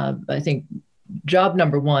 And I think job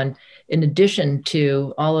number one, in addition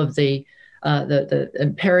to all of the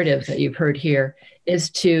imperatives that you've heard here, is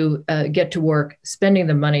to get to work spending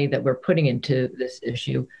the money that we're putting into this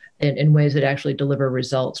issue in ways that actually deliver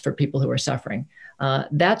results for people who are suffering.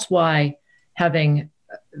 That's why having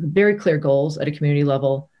very clear goals at a community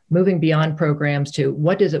level, moving beyond programs to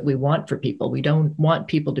what is it we want for people. We don't want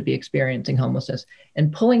people to be experiencing homelessness,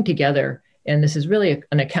 and pulling together, and this is really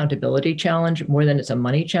an accountability challenge more than it's a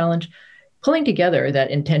money challenge, pulling together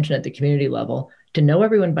that intention at the community level to know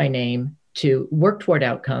everyone by name, to work toward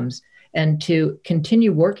outcomes, and to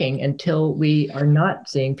continue working until we are not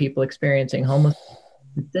seeing people experiencing homelessness.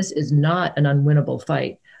 This is not an unwinnable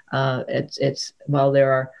fight. While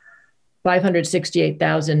there are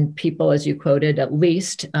 568,000 people, as you quoted, at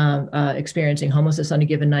least experiencing homelessness on a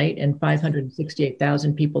given night, and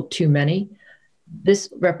 568,000 people too many.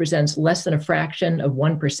 This represents less than a fraction of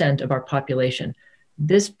 1% of our population.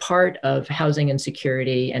 This part of housing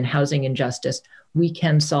insecurity and housing injustice we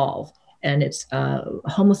can solve. And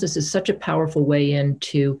homelessness is such a powerful way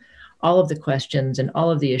into all of the questions and all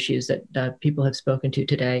of the issues that people have spoken to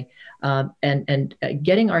today, and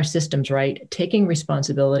getting our systems right, taking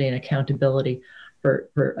responsibility and accountability for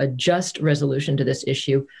a just resolution to this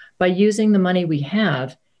issue by using the money we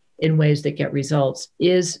have in ways that get results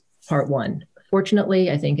is part one. Fortunately,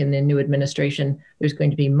 I think in the new administration, there's going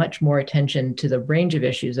to be much more attention to the range of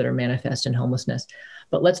issues that are manifest in homelessness.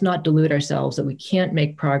 But let's not delude ourselves that we can't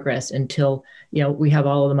make progress until we have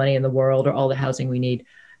all of the money in the world or all the housing we need.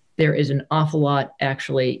 There is an awful lot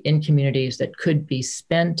actually in communities that could be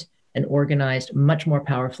spent and organized much more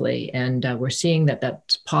powerfully. And we're seeing that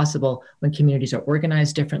that's possible when communities are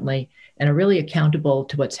organized differently and are really accountable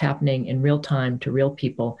to what's happening in real time to real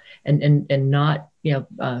people, and not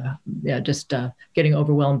just getting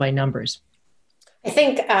overwhelmed by numbers. I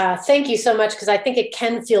think, thank you so much, because I think it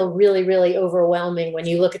can feel really, really overwhelming when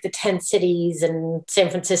you look at the 10 cities and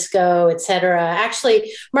San Francisco, et cetera.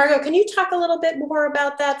 Actually, Margot, can you talk a little bit more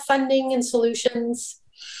about that funding and solutions?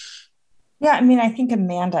 Yeah, I mean, I think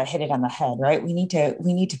Amanda hit it on the head, right? We need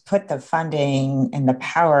to put the funding and the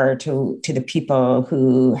power to the people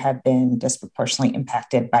who have been disproportionately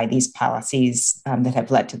impacted by these policies that have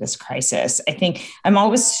led to this crisis. I think I'm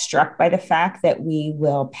always struck by the fact that we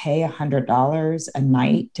will pay $100 a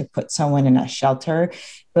night to put someone in a shelter,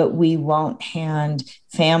 but we won't hand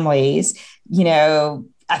families,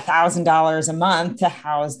 $1,000 a month to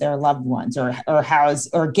house their loved ones, or house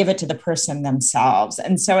or give it to the person themselves.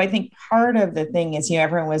 And so I think part of the thing is,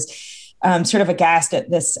 everyone was sort of aghast at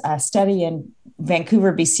this study in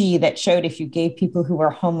Vancouver, BC, that showed if you gave people who were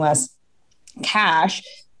homeless cash,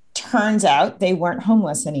 turns out they weren't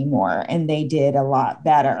homeless anymore and they did a lot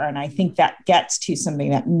better. And I think that gets to something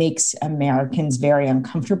that makes Americans very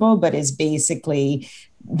uncomfortable, but is basically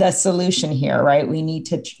the solution here, right? We need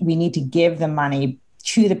to give the money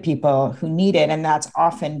to the people who need it. And that's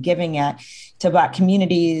often giving it to Black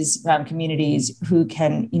communities, brown communities who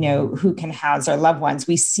can house their loved ones.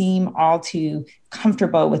 We seem all too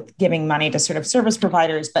comfortable with giving money to sort of service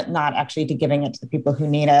providers, but not actually to giving it to the people who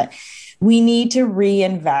need it. We need to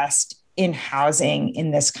reinvest in housing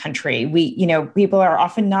in this country. People are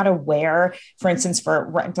often not aware, for instance, for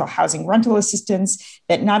rental assistance,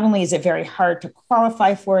 that not only is it very hard to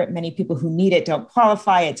qualify for it, many people who need it don't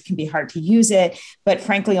qualify, it can be hard to use it, but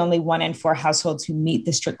frankly, only 1 in 4 households who meet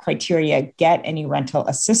the strict criteria get any rental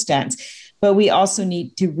assistance. But we also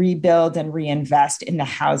need to rebuild and reinvest in the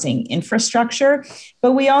housing infrastructure.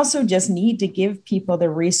 But we also just need to give people the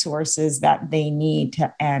resources that they need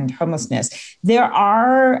to end homelessness. There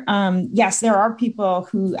are people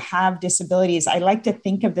who have disabilities. I like to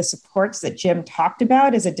think of the supports that Jim talked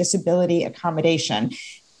about as a disability accommodation.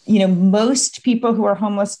 Most people who are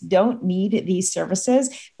homeless don't need these services,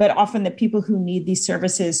 but often the people who need these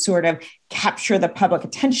services sort of capture the public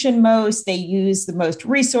attention most. They use the most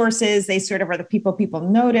resources. They sort of are the people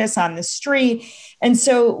notice on the street. And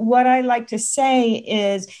so what I like to say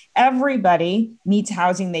is everybody needs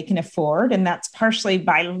housing they can afford. And that's partially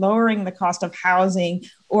by lowering the cost of housing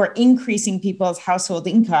or increasing people's household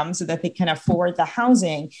income so that they can afford the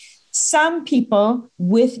housing. Some people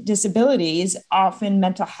with disabilities, often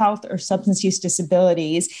mental health or substance use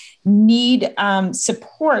disabilities, need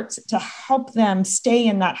support to help them stay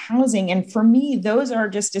in that housing. And for me, those are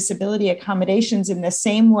just disability accommodations in the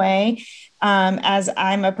same way as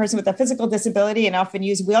I'm a person with a physical disability and often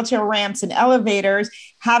use wheelchair ramps and elevators.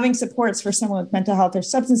 Having supports for someone with mental health or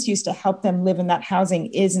substance use to help them live in that housing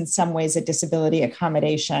is in some ways a disability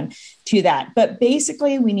accommodation to that. But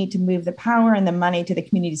basically, we need to move the power and the money to the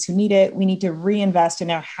communities who need it. We need to reinvest in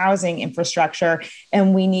our housing infrastructure,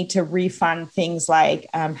 and we need to refund things like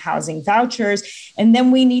housing vouchers. And then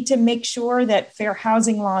we need to make sure that fair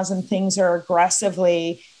housing laws and things are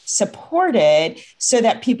aggressively supported so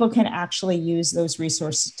that people can actually use those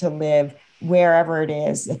resources to live wherever it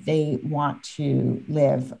is that they want to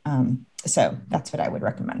live. So that's what I would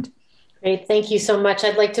recommend. Great. Thank you so much.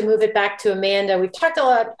 I'd like to move it back to Amanda. We've talked a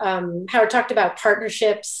lot, Howard talked about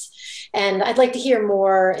partnerships, and I'd like to hear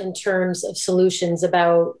more in terms of solutions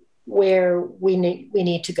about where we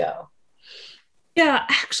need to go. Yeah,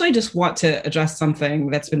 actually, I just want to address something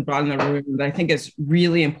that's been brought in the room that I think is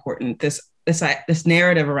really important. This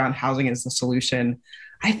narrative around housing is the solution.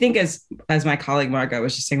 I think as my colleague Margot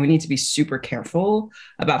was just saying, we need to be super careful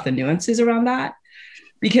about the nuances around that,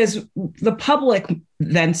 because the public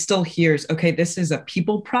then still hears, okay, this is a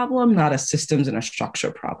people problem, not a systems and a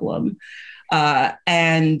structure problem.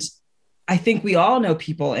 And I think we all know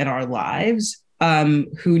people in our lives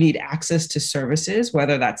who need access to services,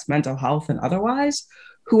 whether that's mental health and otherwise,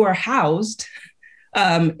 who are housed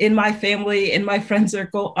in my family, in my friend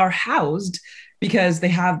circle, are housed because they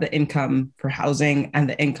have the income for housing and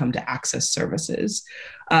the income to access services.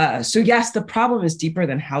 So yes, the problem is deeper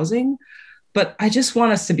than housing, but I just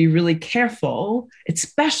want us to be really careful,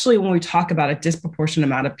 especially when we talk about a disproportionate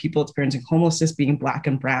amount of people experiencing homelessness being Black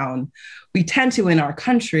and brown. We tend to, in our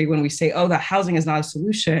country, when we say, oh, that housing is not a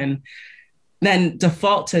solution, then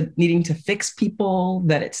default to needing to fix people,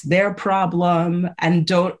 that it's their problem, and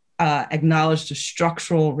don't acknowledge the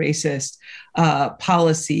structural racist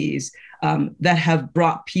policies that have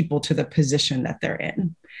brought people to the position that they're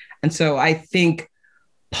in. And so I think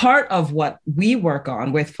part of what we work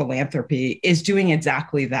on with philanthropy is doing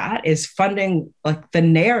exactly that, is funding like the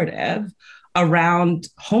narrative around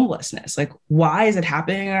homelessness. Like, why is it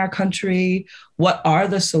happening in our country? What are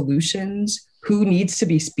the solutions? who needs to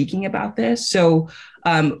be speaking about this. So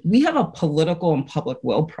we have a political and public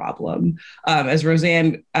will problem. As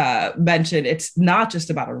Roseanne mentioned, it's not just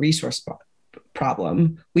about a resource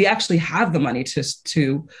problem. We actually have the money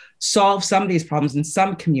to solve some of these problems in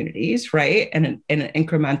some communities, right? In an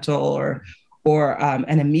incremental or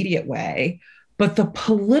an immediate way. But the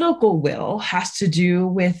political will has to do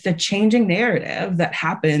with the changing narrative that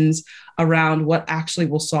happens around what actually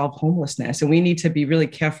will solve homelessness. And we need to be really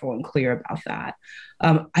careful and clear about that.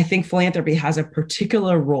 I think philanthropy has a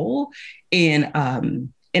particular role in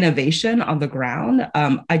innovation on the ground.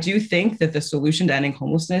 I do think that the solution to ending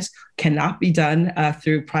homelessness cannot be done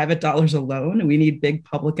through private dollars alone. We need big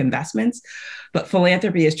public investments, but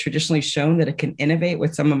philanthropy has traditionally shown that it can innovate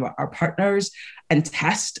with some of our partners and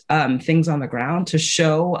test things on the ground to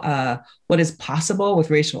show what is possible with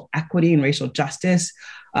racial equity and racial justice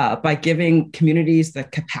by giving communities the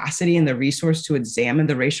capacity and the resource to examine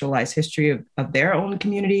the racialized history of their own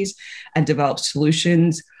communities and develop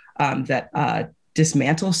solutions that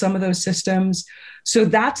dismantle some of those systems. So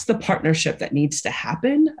that's the partnership that needs to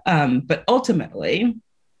happen. But ultimately,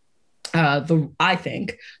 I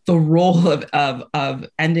think the role of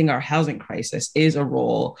ending our housing crisis is a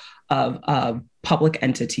role of public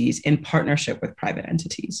entities in partnership with private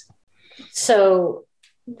entities. So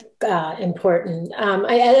important.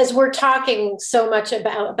 As we're talking so much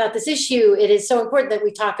about this issue, it is so important that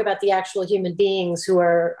we talk about the actual human beings who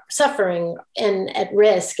are suffering and at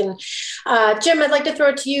risk. And Jim, I'd like to throw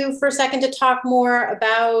it to you for a second to talk more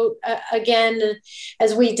about, again,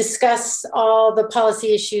 as we discuss all the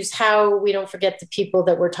policy issues, how we don't forget the people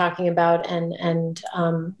that we're talking about and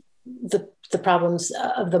the problems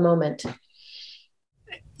of the moment.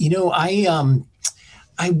 You know, I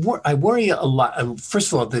worry a lot.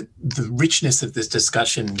 First of all, the richness of this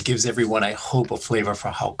discussion gives everyone, I hope, a flavor for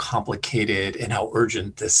how complicated and how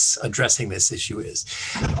urgent addressing this issue is.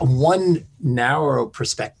 One narrow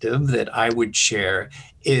perspective that I would share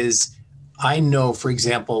is I know, for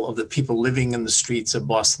example, of the people living in the streets of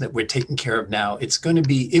Boston that we're taking care of now, it's going to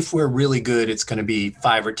be, if we're really good, it's going to be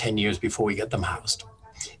 5 or 10 years before we get them housed.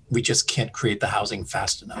 We just can't create the housing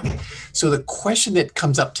fast enough. So the question that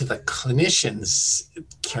comes up to the clinicians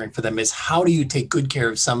caring for them is, how do you take good care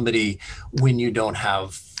of somebody when you don't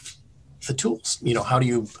have the tools? You know, how do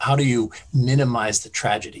you minimize the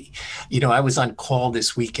tragedy? You know, I was on call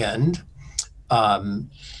this weekend, and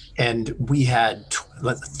we had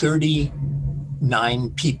 39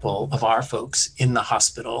 people of our folks in the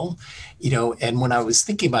hospital, you know, and when I was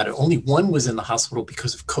thinking about it, only one was in the hospital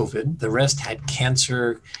because of COVID. The rest had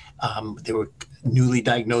cancer. They were newly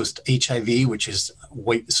diagnosed HIV, which is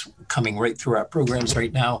coming right through our programs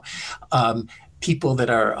right now. People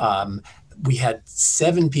that are, we had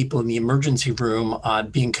 7 people in the emergency room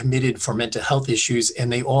being committed for mental health issues,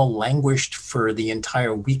 and they all languished for the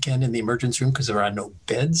entire weekend in the emergency room because there are no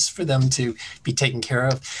beds for them to be taken care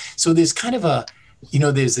of. So there's kind of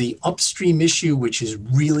there's the upstream issue, which is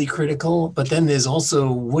really critical, but then there's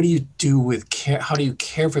also, what do you do with care? How do you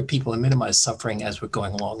care for people and minimize suffering as we're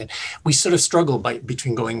going along? And we sort of struggle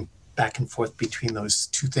between going back and forth between those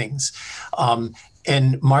two things.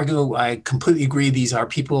 And Margot, I completely agree. These are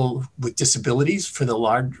people with disabilities for the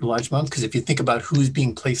large amount, because if you think about who's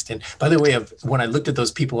being placed in, by the way, when I looked at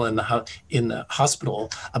those people in the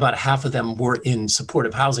hospital, about half of them were in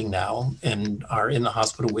supportive housing now and are in the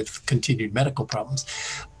hospital with continued medical problems.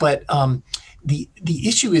 But the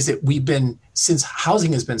issue is that since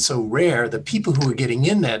housing has been so rare, the people who are getting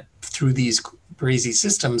in that through these crazy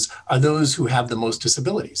systems are those who have the most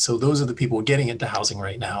disabilities. So those are the people getting into housing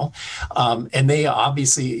right now. And they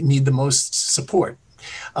obviously need the most support.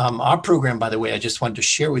 Our program, by the way, I just wanted to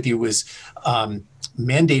share with you, was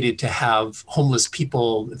mandated to have homeless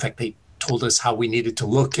people. In fact, they told us how we needed to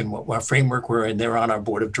look and what our framework were, and they're on our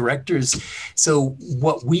board of directors. So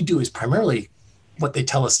what we do is primarily what they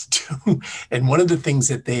tell us to do. And one of the things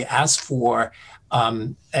that they ask for,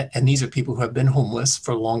 and these are people who have been homeless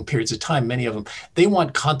for long periods of time, many of them, they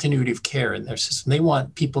want continuity of care in their system. They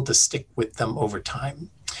want people to stick with them over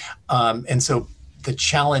time. And so the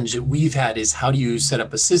challenge that we've had is, how do you set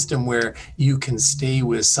up a system where you can stay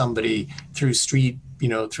with somebody through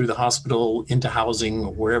through the hospital, into housing,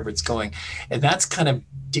 or wherever it's going. And that's kind of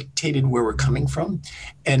dictated where we're coming from.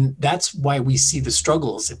 And that's why we see the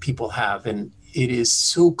struggles that people have. And it is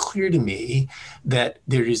so clear to me that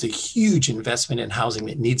there is a huge investment in housing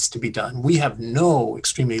that needs to be done. We have no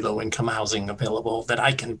extremely low income housing available that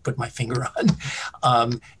I can put my finger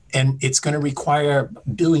on. And it's going to require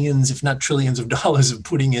billions, if not trillions of dollars of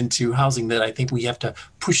putting into housing that I think we have to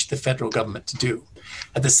push the federal government to do.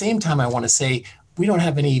 At the same time, I want to say we don't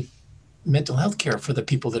have any mental health care for the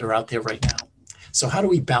people that are out there right now. So how do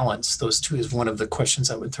we balance those two is one of the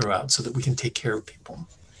questions I would throw out so that we can take care of people.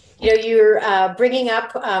 You know, you're bringing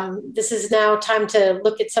up, this is now time to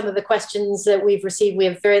look at some of the questions that we've received. We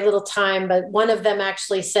have very little time, but one of them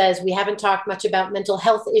actually says, we haven't talked much about mental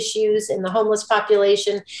health issues in the homeless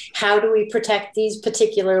population. How do we protect these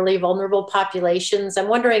particularly vulnerable populations? I'm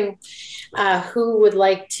wondering who would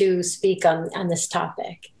like to speak on this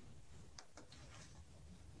topic?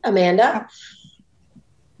 Amanda?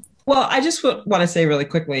 Well, I just want to say really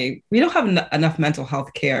quickly, we don't have enough mental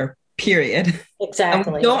health care, period.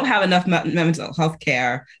 Exactly. And we don't have enough mental health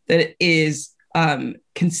care that is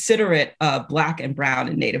considerate of Black and Brown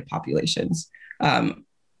and Native populations.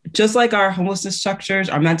 Just like our homelessness structures,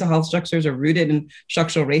 our mental health structures are rooted in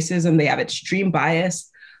structural racism. They have extreme bias.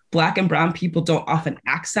 Black and Brown people don't often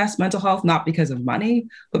access mental health, not because of money,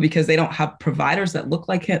 but because they don't have providers that look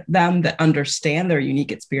like them, that understand their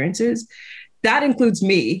unique experiences. That includes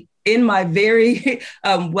me in my very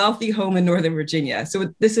wealthy home in Northern Virginia.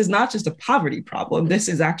 So this is not just a poverty problem. This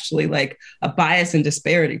is actually like a bias and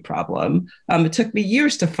disparity problem. It took me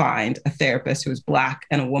years to find a therapist who was Black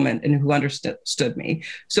and a woman and who understood me.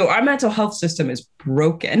 So our mental health system is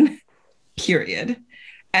broken, period.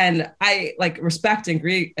 And I respect and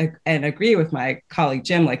agree with my colleague,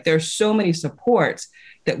 Jim, there's so many supports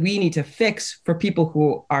that we need to fix for people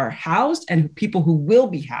who are housed and people who will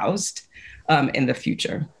be housed in the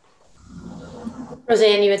future.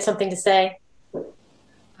 Roseanne, you had something to say?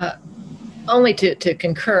 Only to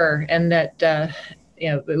concur, and that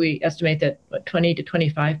we estimate that 20 to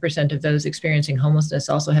 25% of those experiencing homelessness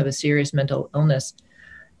also have a serious mental illness,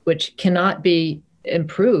 which cannot be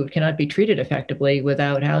improved, cannot be treated effectively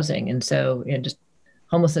without housing. And so, just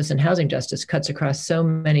homelessness and housing justice cuts across so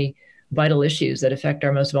many vital issues that affect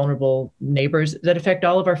our most vulnerable neighbors, that affect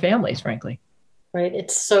all of our families, frankly. Right.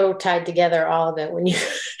 It's so tied together, all of it. When you,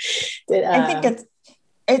 I think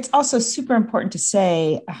it's also super important to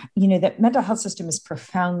say, that mental health system is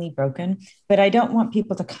profoundly broken, but I don't want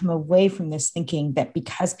people to come away from this thinking that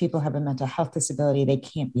because people have a mental health disability, they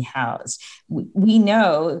can't be housed. We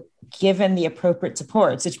know, given the appropriate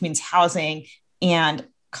supports, which means housing and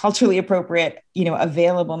culturally appropriate,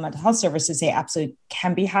 available mental health services, they absolutely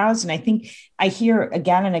can be housed. And I think I hear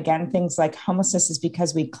again and again things like homelessness is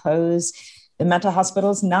because we close the mental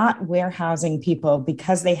hospitals. Not warehousing people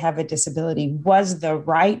because they have a disability was the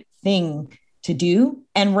right thing to do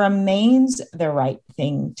and remains the right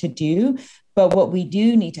thing to do. But what we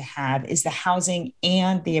do need to have is the housing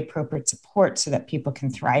and the appropriate support so that people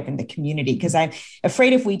can thrive in the community. Because I'm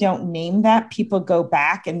afraid if we don't name that, people go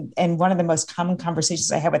back. And one of the most common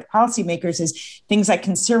conversations I have with policymakers is things like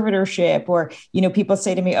conservatorship, or, people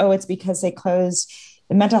say to me, oh, it's because they closed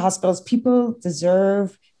the mental hospitals. People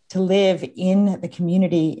deserve to live in the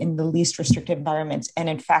community in the least restrictive environments. And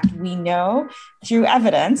in fact, we know through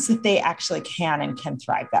evidence that they actually can and can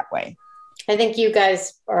thrive that way. I think you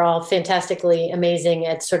guys are all fantastically amazing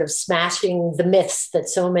at sort of smashing the myths that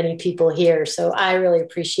so many people hear. So I really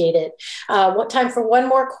appreciate it. Time for one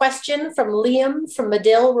more question from Liam from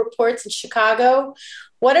Medill Reports in Chicago.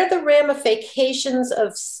 What are the ramifications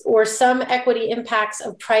or some equity impacts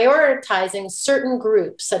of prioritizing certain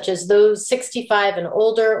groups, such as those 65 and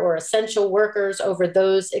older or essential workers, over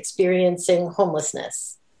those experiencing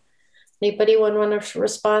homelessness? Anybody want to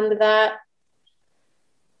respond to that?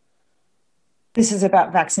 This is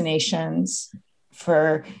about vaccinations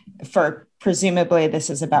for presumably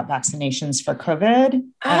this is about vaccinations for COVID.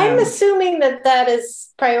 I'm assuming that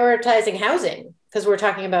is prioritizing housing because we're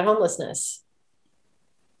talking about homelessness.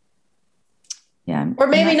 Yeah. Or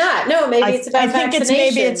maybe not. No, maybe it's about vaccinations. I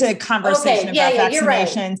think it's a conversation about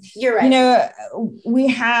vaccinations. You're right. We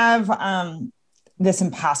have this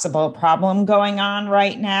impossible problem going on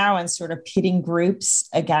right now and sort of pitting groups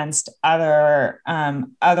against other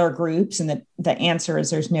groups. And the answer is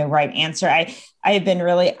there's no right answer. I have been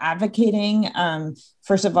really advocating,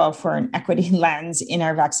 first of all, for an equity lens in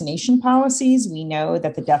our vaccination policies. We know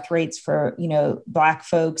that the death rates for, Black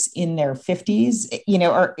folks in their 50s,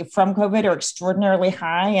 or from COVID are extraordinarily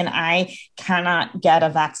high. And I cannot get a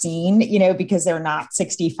vaccine, because they're not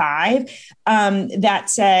 65. That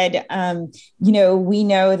said, we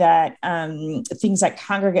know that things like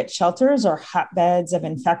congregate shelters are hotbeds of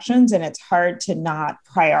infections, and it's hard to not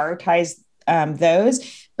prioritize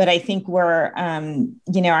those. But I think we're,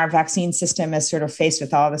 our vaccine system is sort of faced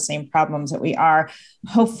with all the same problems that we are.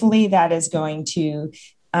 Hopefully that is going to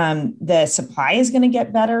The supply is going to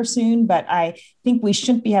get better soon, but I think we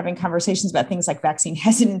shouldn't be having conversations about things like vaccine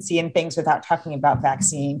hesitancy and things without talking about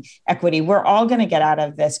vaccine equity. We're all going to get out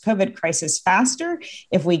of this COVID crisis faster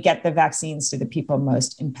if we get the vaccines to the people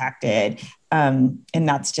most impacted. And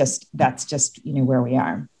that's just where we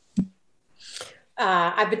are.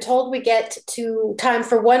 I've been told we get to time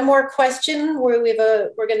for one more question where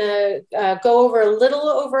we're going to go over a little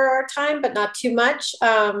over our time, but not too much.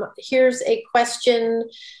 Here's a question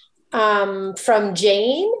from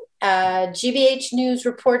Jane. GBH News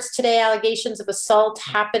reports today allegations of assault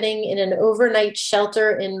happening in an overnight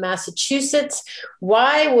shelter in Massachusetts.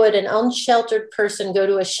 Why would an unsheltered person go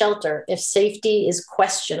to a shelter if safety is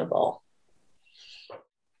questionable?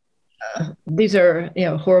 These are,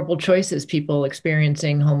 horrible choices people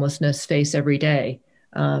experiencing homelessness face every day,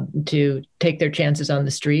 to take their chances on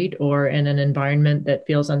the street or in an environment that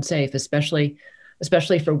feels unsafe, especially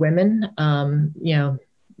for women.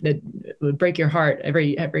 That would break your heart.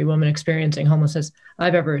 Every woman experiencing homelessness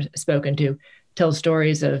I've ever spoken to tells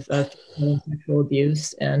stories of sexual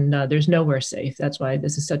abuse, and there's nowhere safe. That's why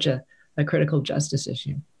this is such a critical justice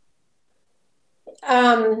issue.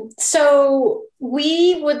 So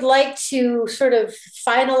we would like to sort of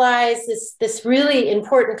finalize this really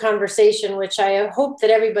important conversation, which I hope that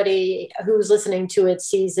everybody who's listening to it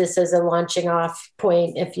sees this as a launching off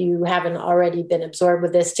point, if you haven't already been absorbed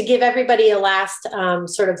with this, to give everybody a last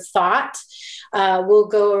sort of thought. We'll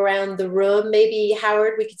go around the room. Maybe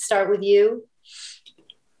Howard, we could start with you.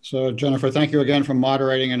 So Jennifer, thank you again for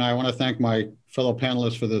moderating, and I want to thank my fellow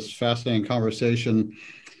panelists for this fascinating conversation.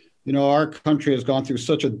 Our country has gone through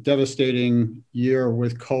such a devastating year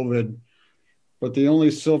with COVID, but the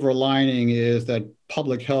only silver lining is that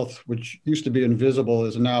public health, which used to be invisible,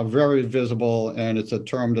 is now very visible, and it's a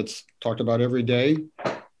term that's talked about every day.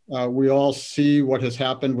 We all see what has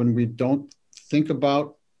happened when we don't think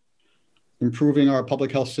about improving our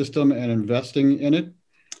public health system and investing in it.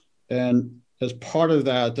 And as part of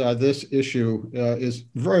that, this issue is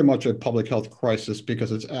very much a public health crisis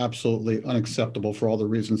because it's absolutely unacceptable for all the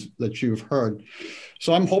reasons that you've heard.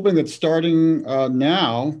 So I'm hoping that starting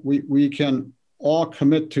now, we can all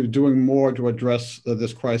commit to doing more to address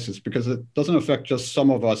this crisis, because it doesn't affect just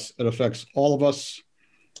some of us, it affects all of us.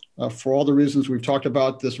 For all the reasons we've talked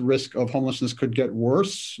about, this risk of homelessness could get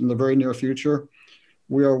worse in the very near future.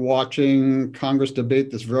 We are watching Congress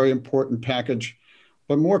debate this very important package.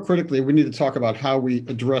 But more critically, we need to talk about how we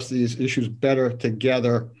address these issues better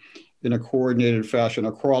together in a coordinated fashion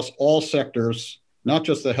across all sectors, not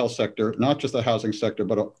just the health sector, not just the housing sector,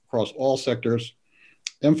 but across all sectors.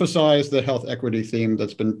 Emphasize the health equity theme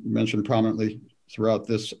that's been mentioned prominently throughout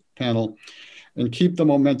this panel, and keep the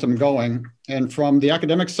momentum going. And from the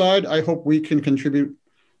academic side, I hope we can contribute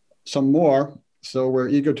some more. So we're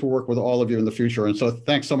eager to work with all of you in the future. And so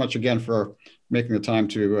thanks so much again for making the time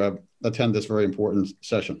to attend this very important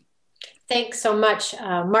session. Thanks so much.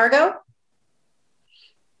 Margot?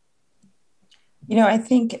 I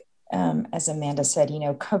think, as Amanda said,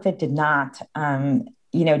 COVID did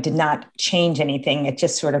not change anything. It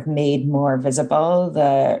just sort of made more visible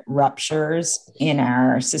the ruptures in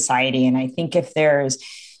our society. And I think if there's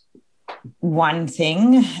one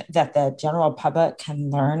thing that the general public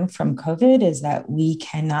can learn from COVID is that we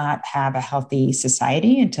cannot have a healthy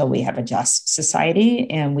society until we have a just society,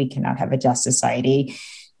 and we cannot have a just society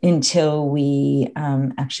until we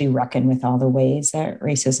actually reckon with all the ways that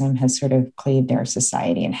racism has sort of cleaved our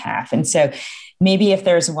society in half. And so maybe if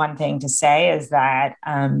there's one thing to say is that,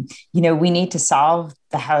 we need to solve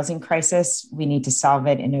the housing crisis. We need to solve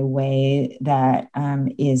it in a way that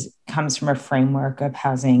comes from a framework of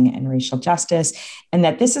housing and racial justice, and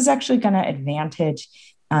that this is actually going to advantage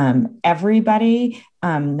everybody,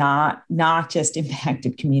 not just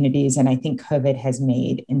impacted communities. And I think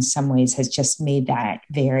COVID in some ways has just made that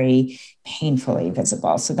very painfully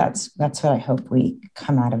visible. So that's what I hope we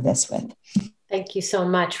come out of this with. Thank you so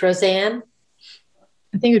much. Roseanne?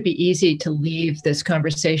 I think it would be easy to leave this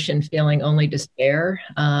conversation feeling only despair.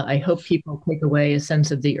 I hope people take away a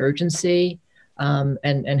sense of the urgency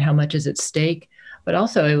and how much is at stake. But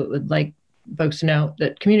also, I would like folks to know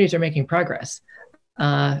that communities are making progress.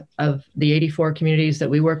 Of the 84 communities that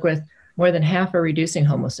we work with, more than half are reducing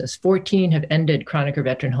homelessness. 14 have ended chronic or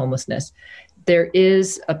veteran homelessness. There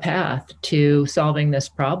is a path to solving this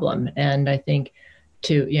problem. And I think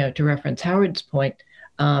to reference Howard's point,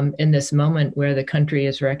 in this moment where the country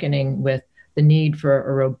is reckoning with the need for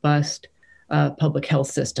a robust public health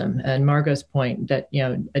system, and Margot's point that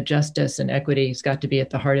a justice and equity has got to be at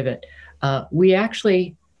the heart of it. We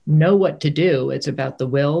actually know what to do. It's about the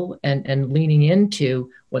will and leaning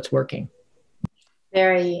into what's working.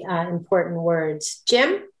 Very important words.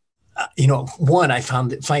 Jim? One, I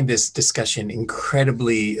find this discussion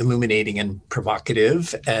incredibly illuminating and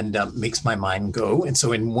provocative, and makes my mind go. And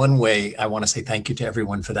so in one way, I want to say thank you to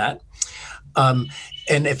everyone for that. And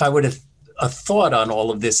if I would have a thought on all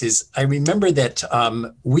of this is, I remember that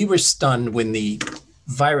we were stunned when the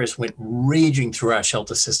virus went raging through our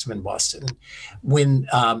shelter system in Boston. When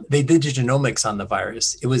they did the genomics on the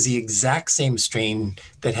virus, it was the exact same strain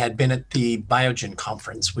that had been at the Biogen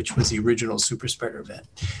conference, which was the original super spreader event.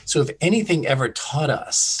 So if anything ever taught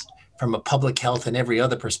us from a public health and every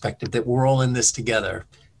other perspective that we're all in this together,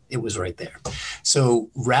 it was right there. So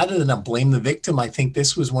rather than blame the victim, I think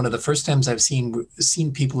this was one of the first times I've seen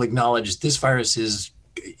people acknowledge this virus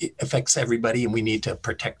affects everybody and we need to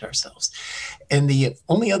protect ourselves. And the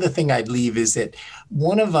only other thing I'd leave is that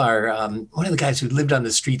one of the guys who lived on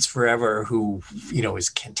the streets forever, who, is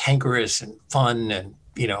cantankerous and fun and,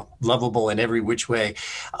 lovable in every which way,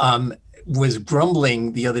 was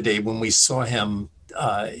grumbling the other day when we saw him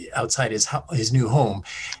outside his new home.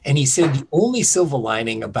 And he said, the only silver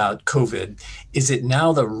lining about COVID is that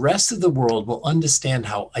now the rest of the world will understand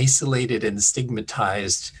how isolated and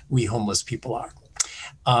stigmatized we homeless people are.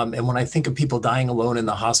 And when I think of people dying alone in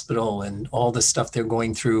the hospital and all the stuff they're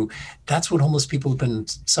going through, that's what homeless people have been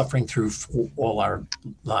suffering through for all our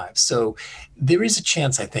lives. So there is a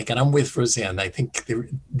chance, I think, and I'm with Roseanne. I think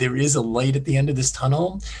there is a light at the end of this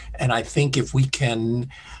tunnel. And I think if we can,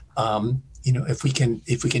 if we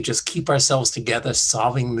can just keep ourselves together,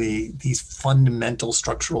 solving these fundamental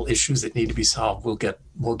structural issues that need to be solved, we'll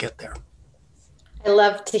get there. I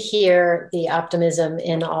love to hear the optimism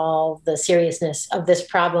in all the seriousness of this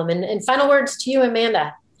problem. And final words to you,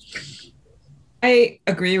 Amanda. I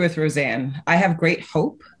agree with Roseanne. I have great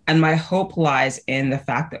hope, and my hope lies in the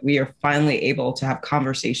fact that we are finally able to have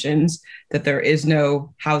conversations, that there is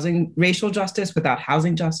no racial justice without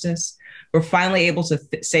housing justice. We're finally able to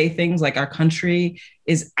say things like our country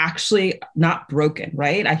is actually not broken,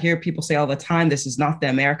 right? I hear people say all the time, this is not the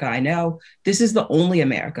America I know. This is the only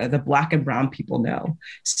America the Black and brown people know.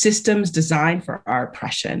 Systems designed for our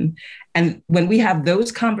oppression. And when we have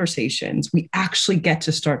those conversations, we actually get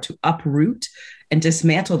to start to uproot and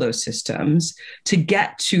dismantle those systems to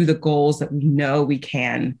get to the goals that we know we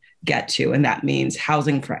can get to. And that means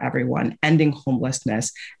housing for everyone, ending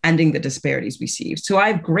homelessness, ending the disparities we see. So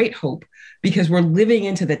I have great hope because we're living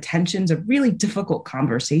into the tensions of really difficult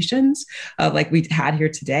conversations like we had here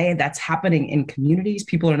today. That's happening in communities.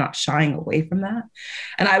 People are not shying away from that.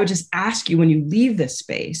 And I would just ask you, when you leave this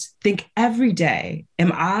space, think every day,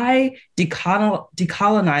 am I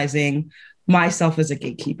decolonizing myself as a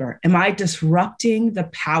gatekeeper? Am I disrupting the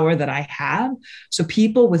power that I have? So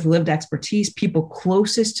people with lived expertise, people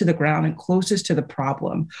closest to the ground and closest to the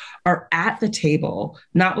problem, are at the table,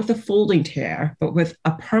 not with a folding chair, but with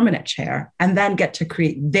a permanent chair, and then get to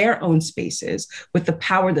create their own spaces with the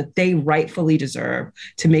power that they rightfully deserve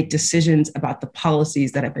to make decisions about the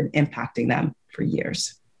policies that have been impacting them for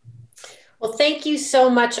years. Well, thank you so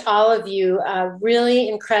much, all of you. Really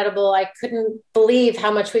incredible. I couldn't believe how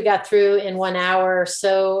much we got through in 1 hour.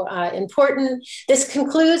 So important. This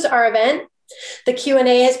concludes our event. The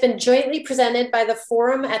Q&A has been jointly presented by the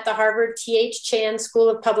Forum at the Harvard T.H. Chan School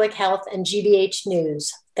of Public Health and GBH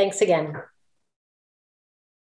News. Thanks again.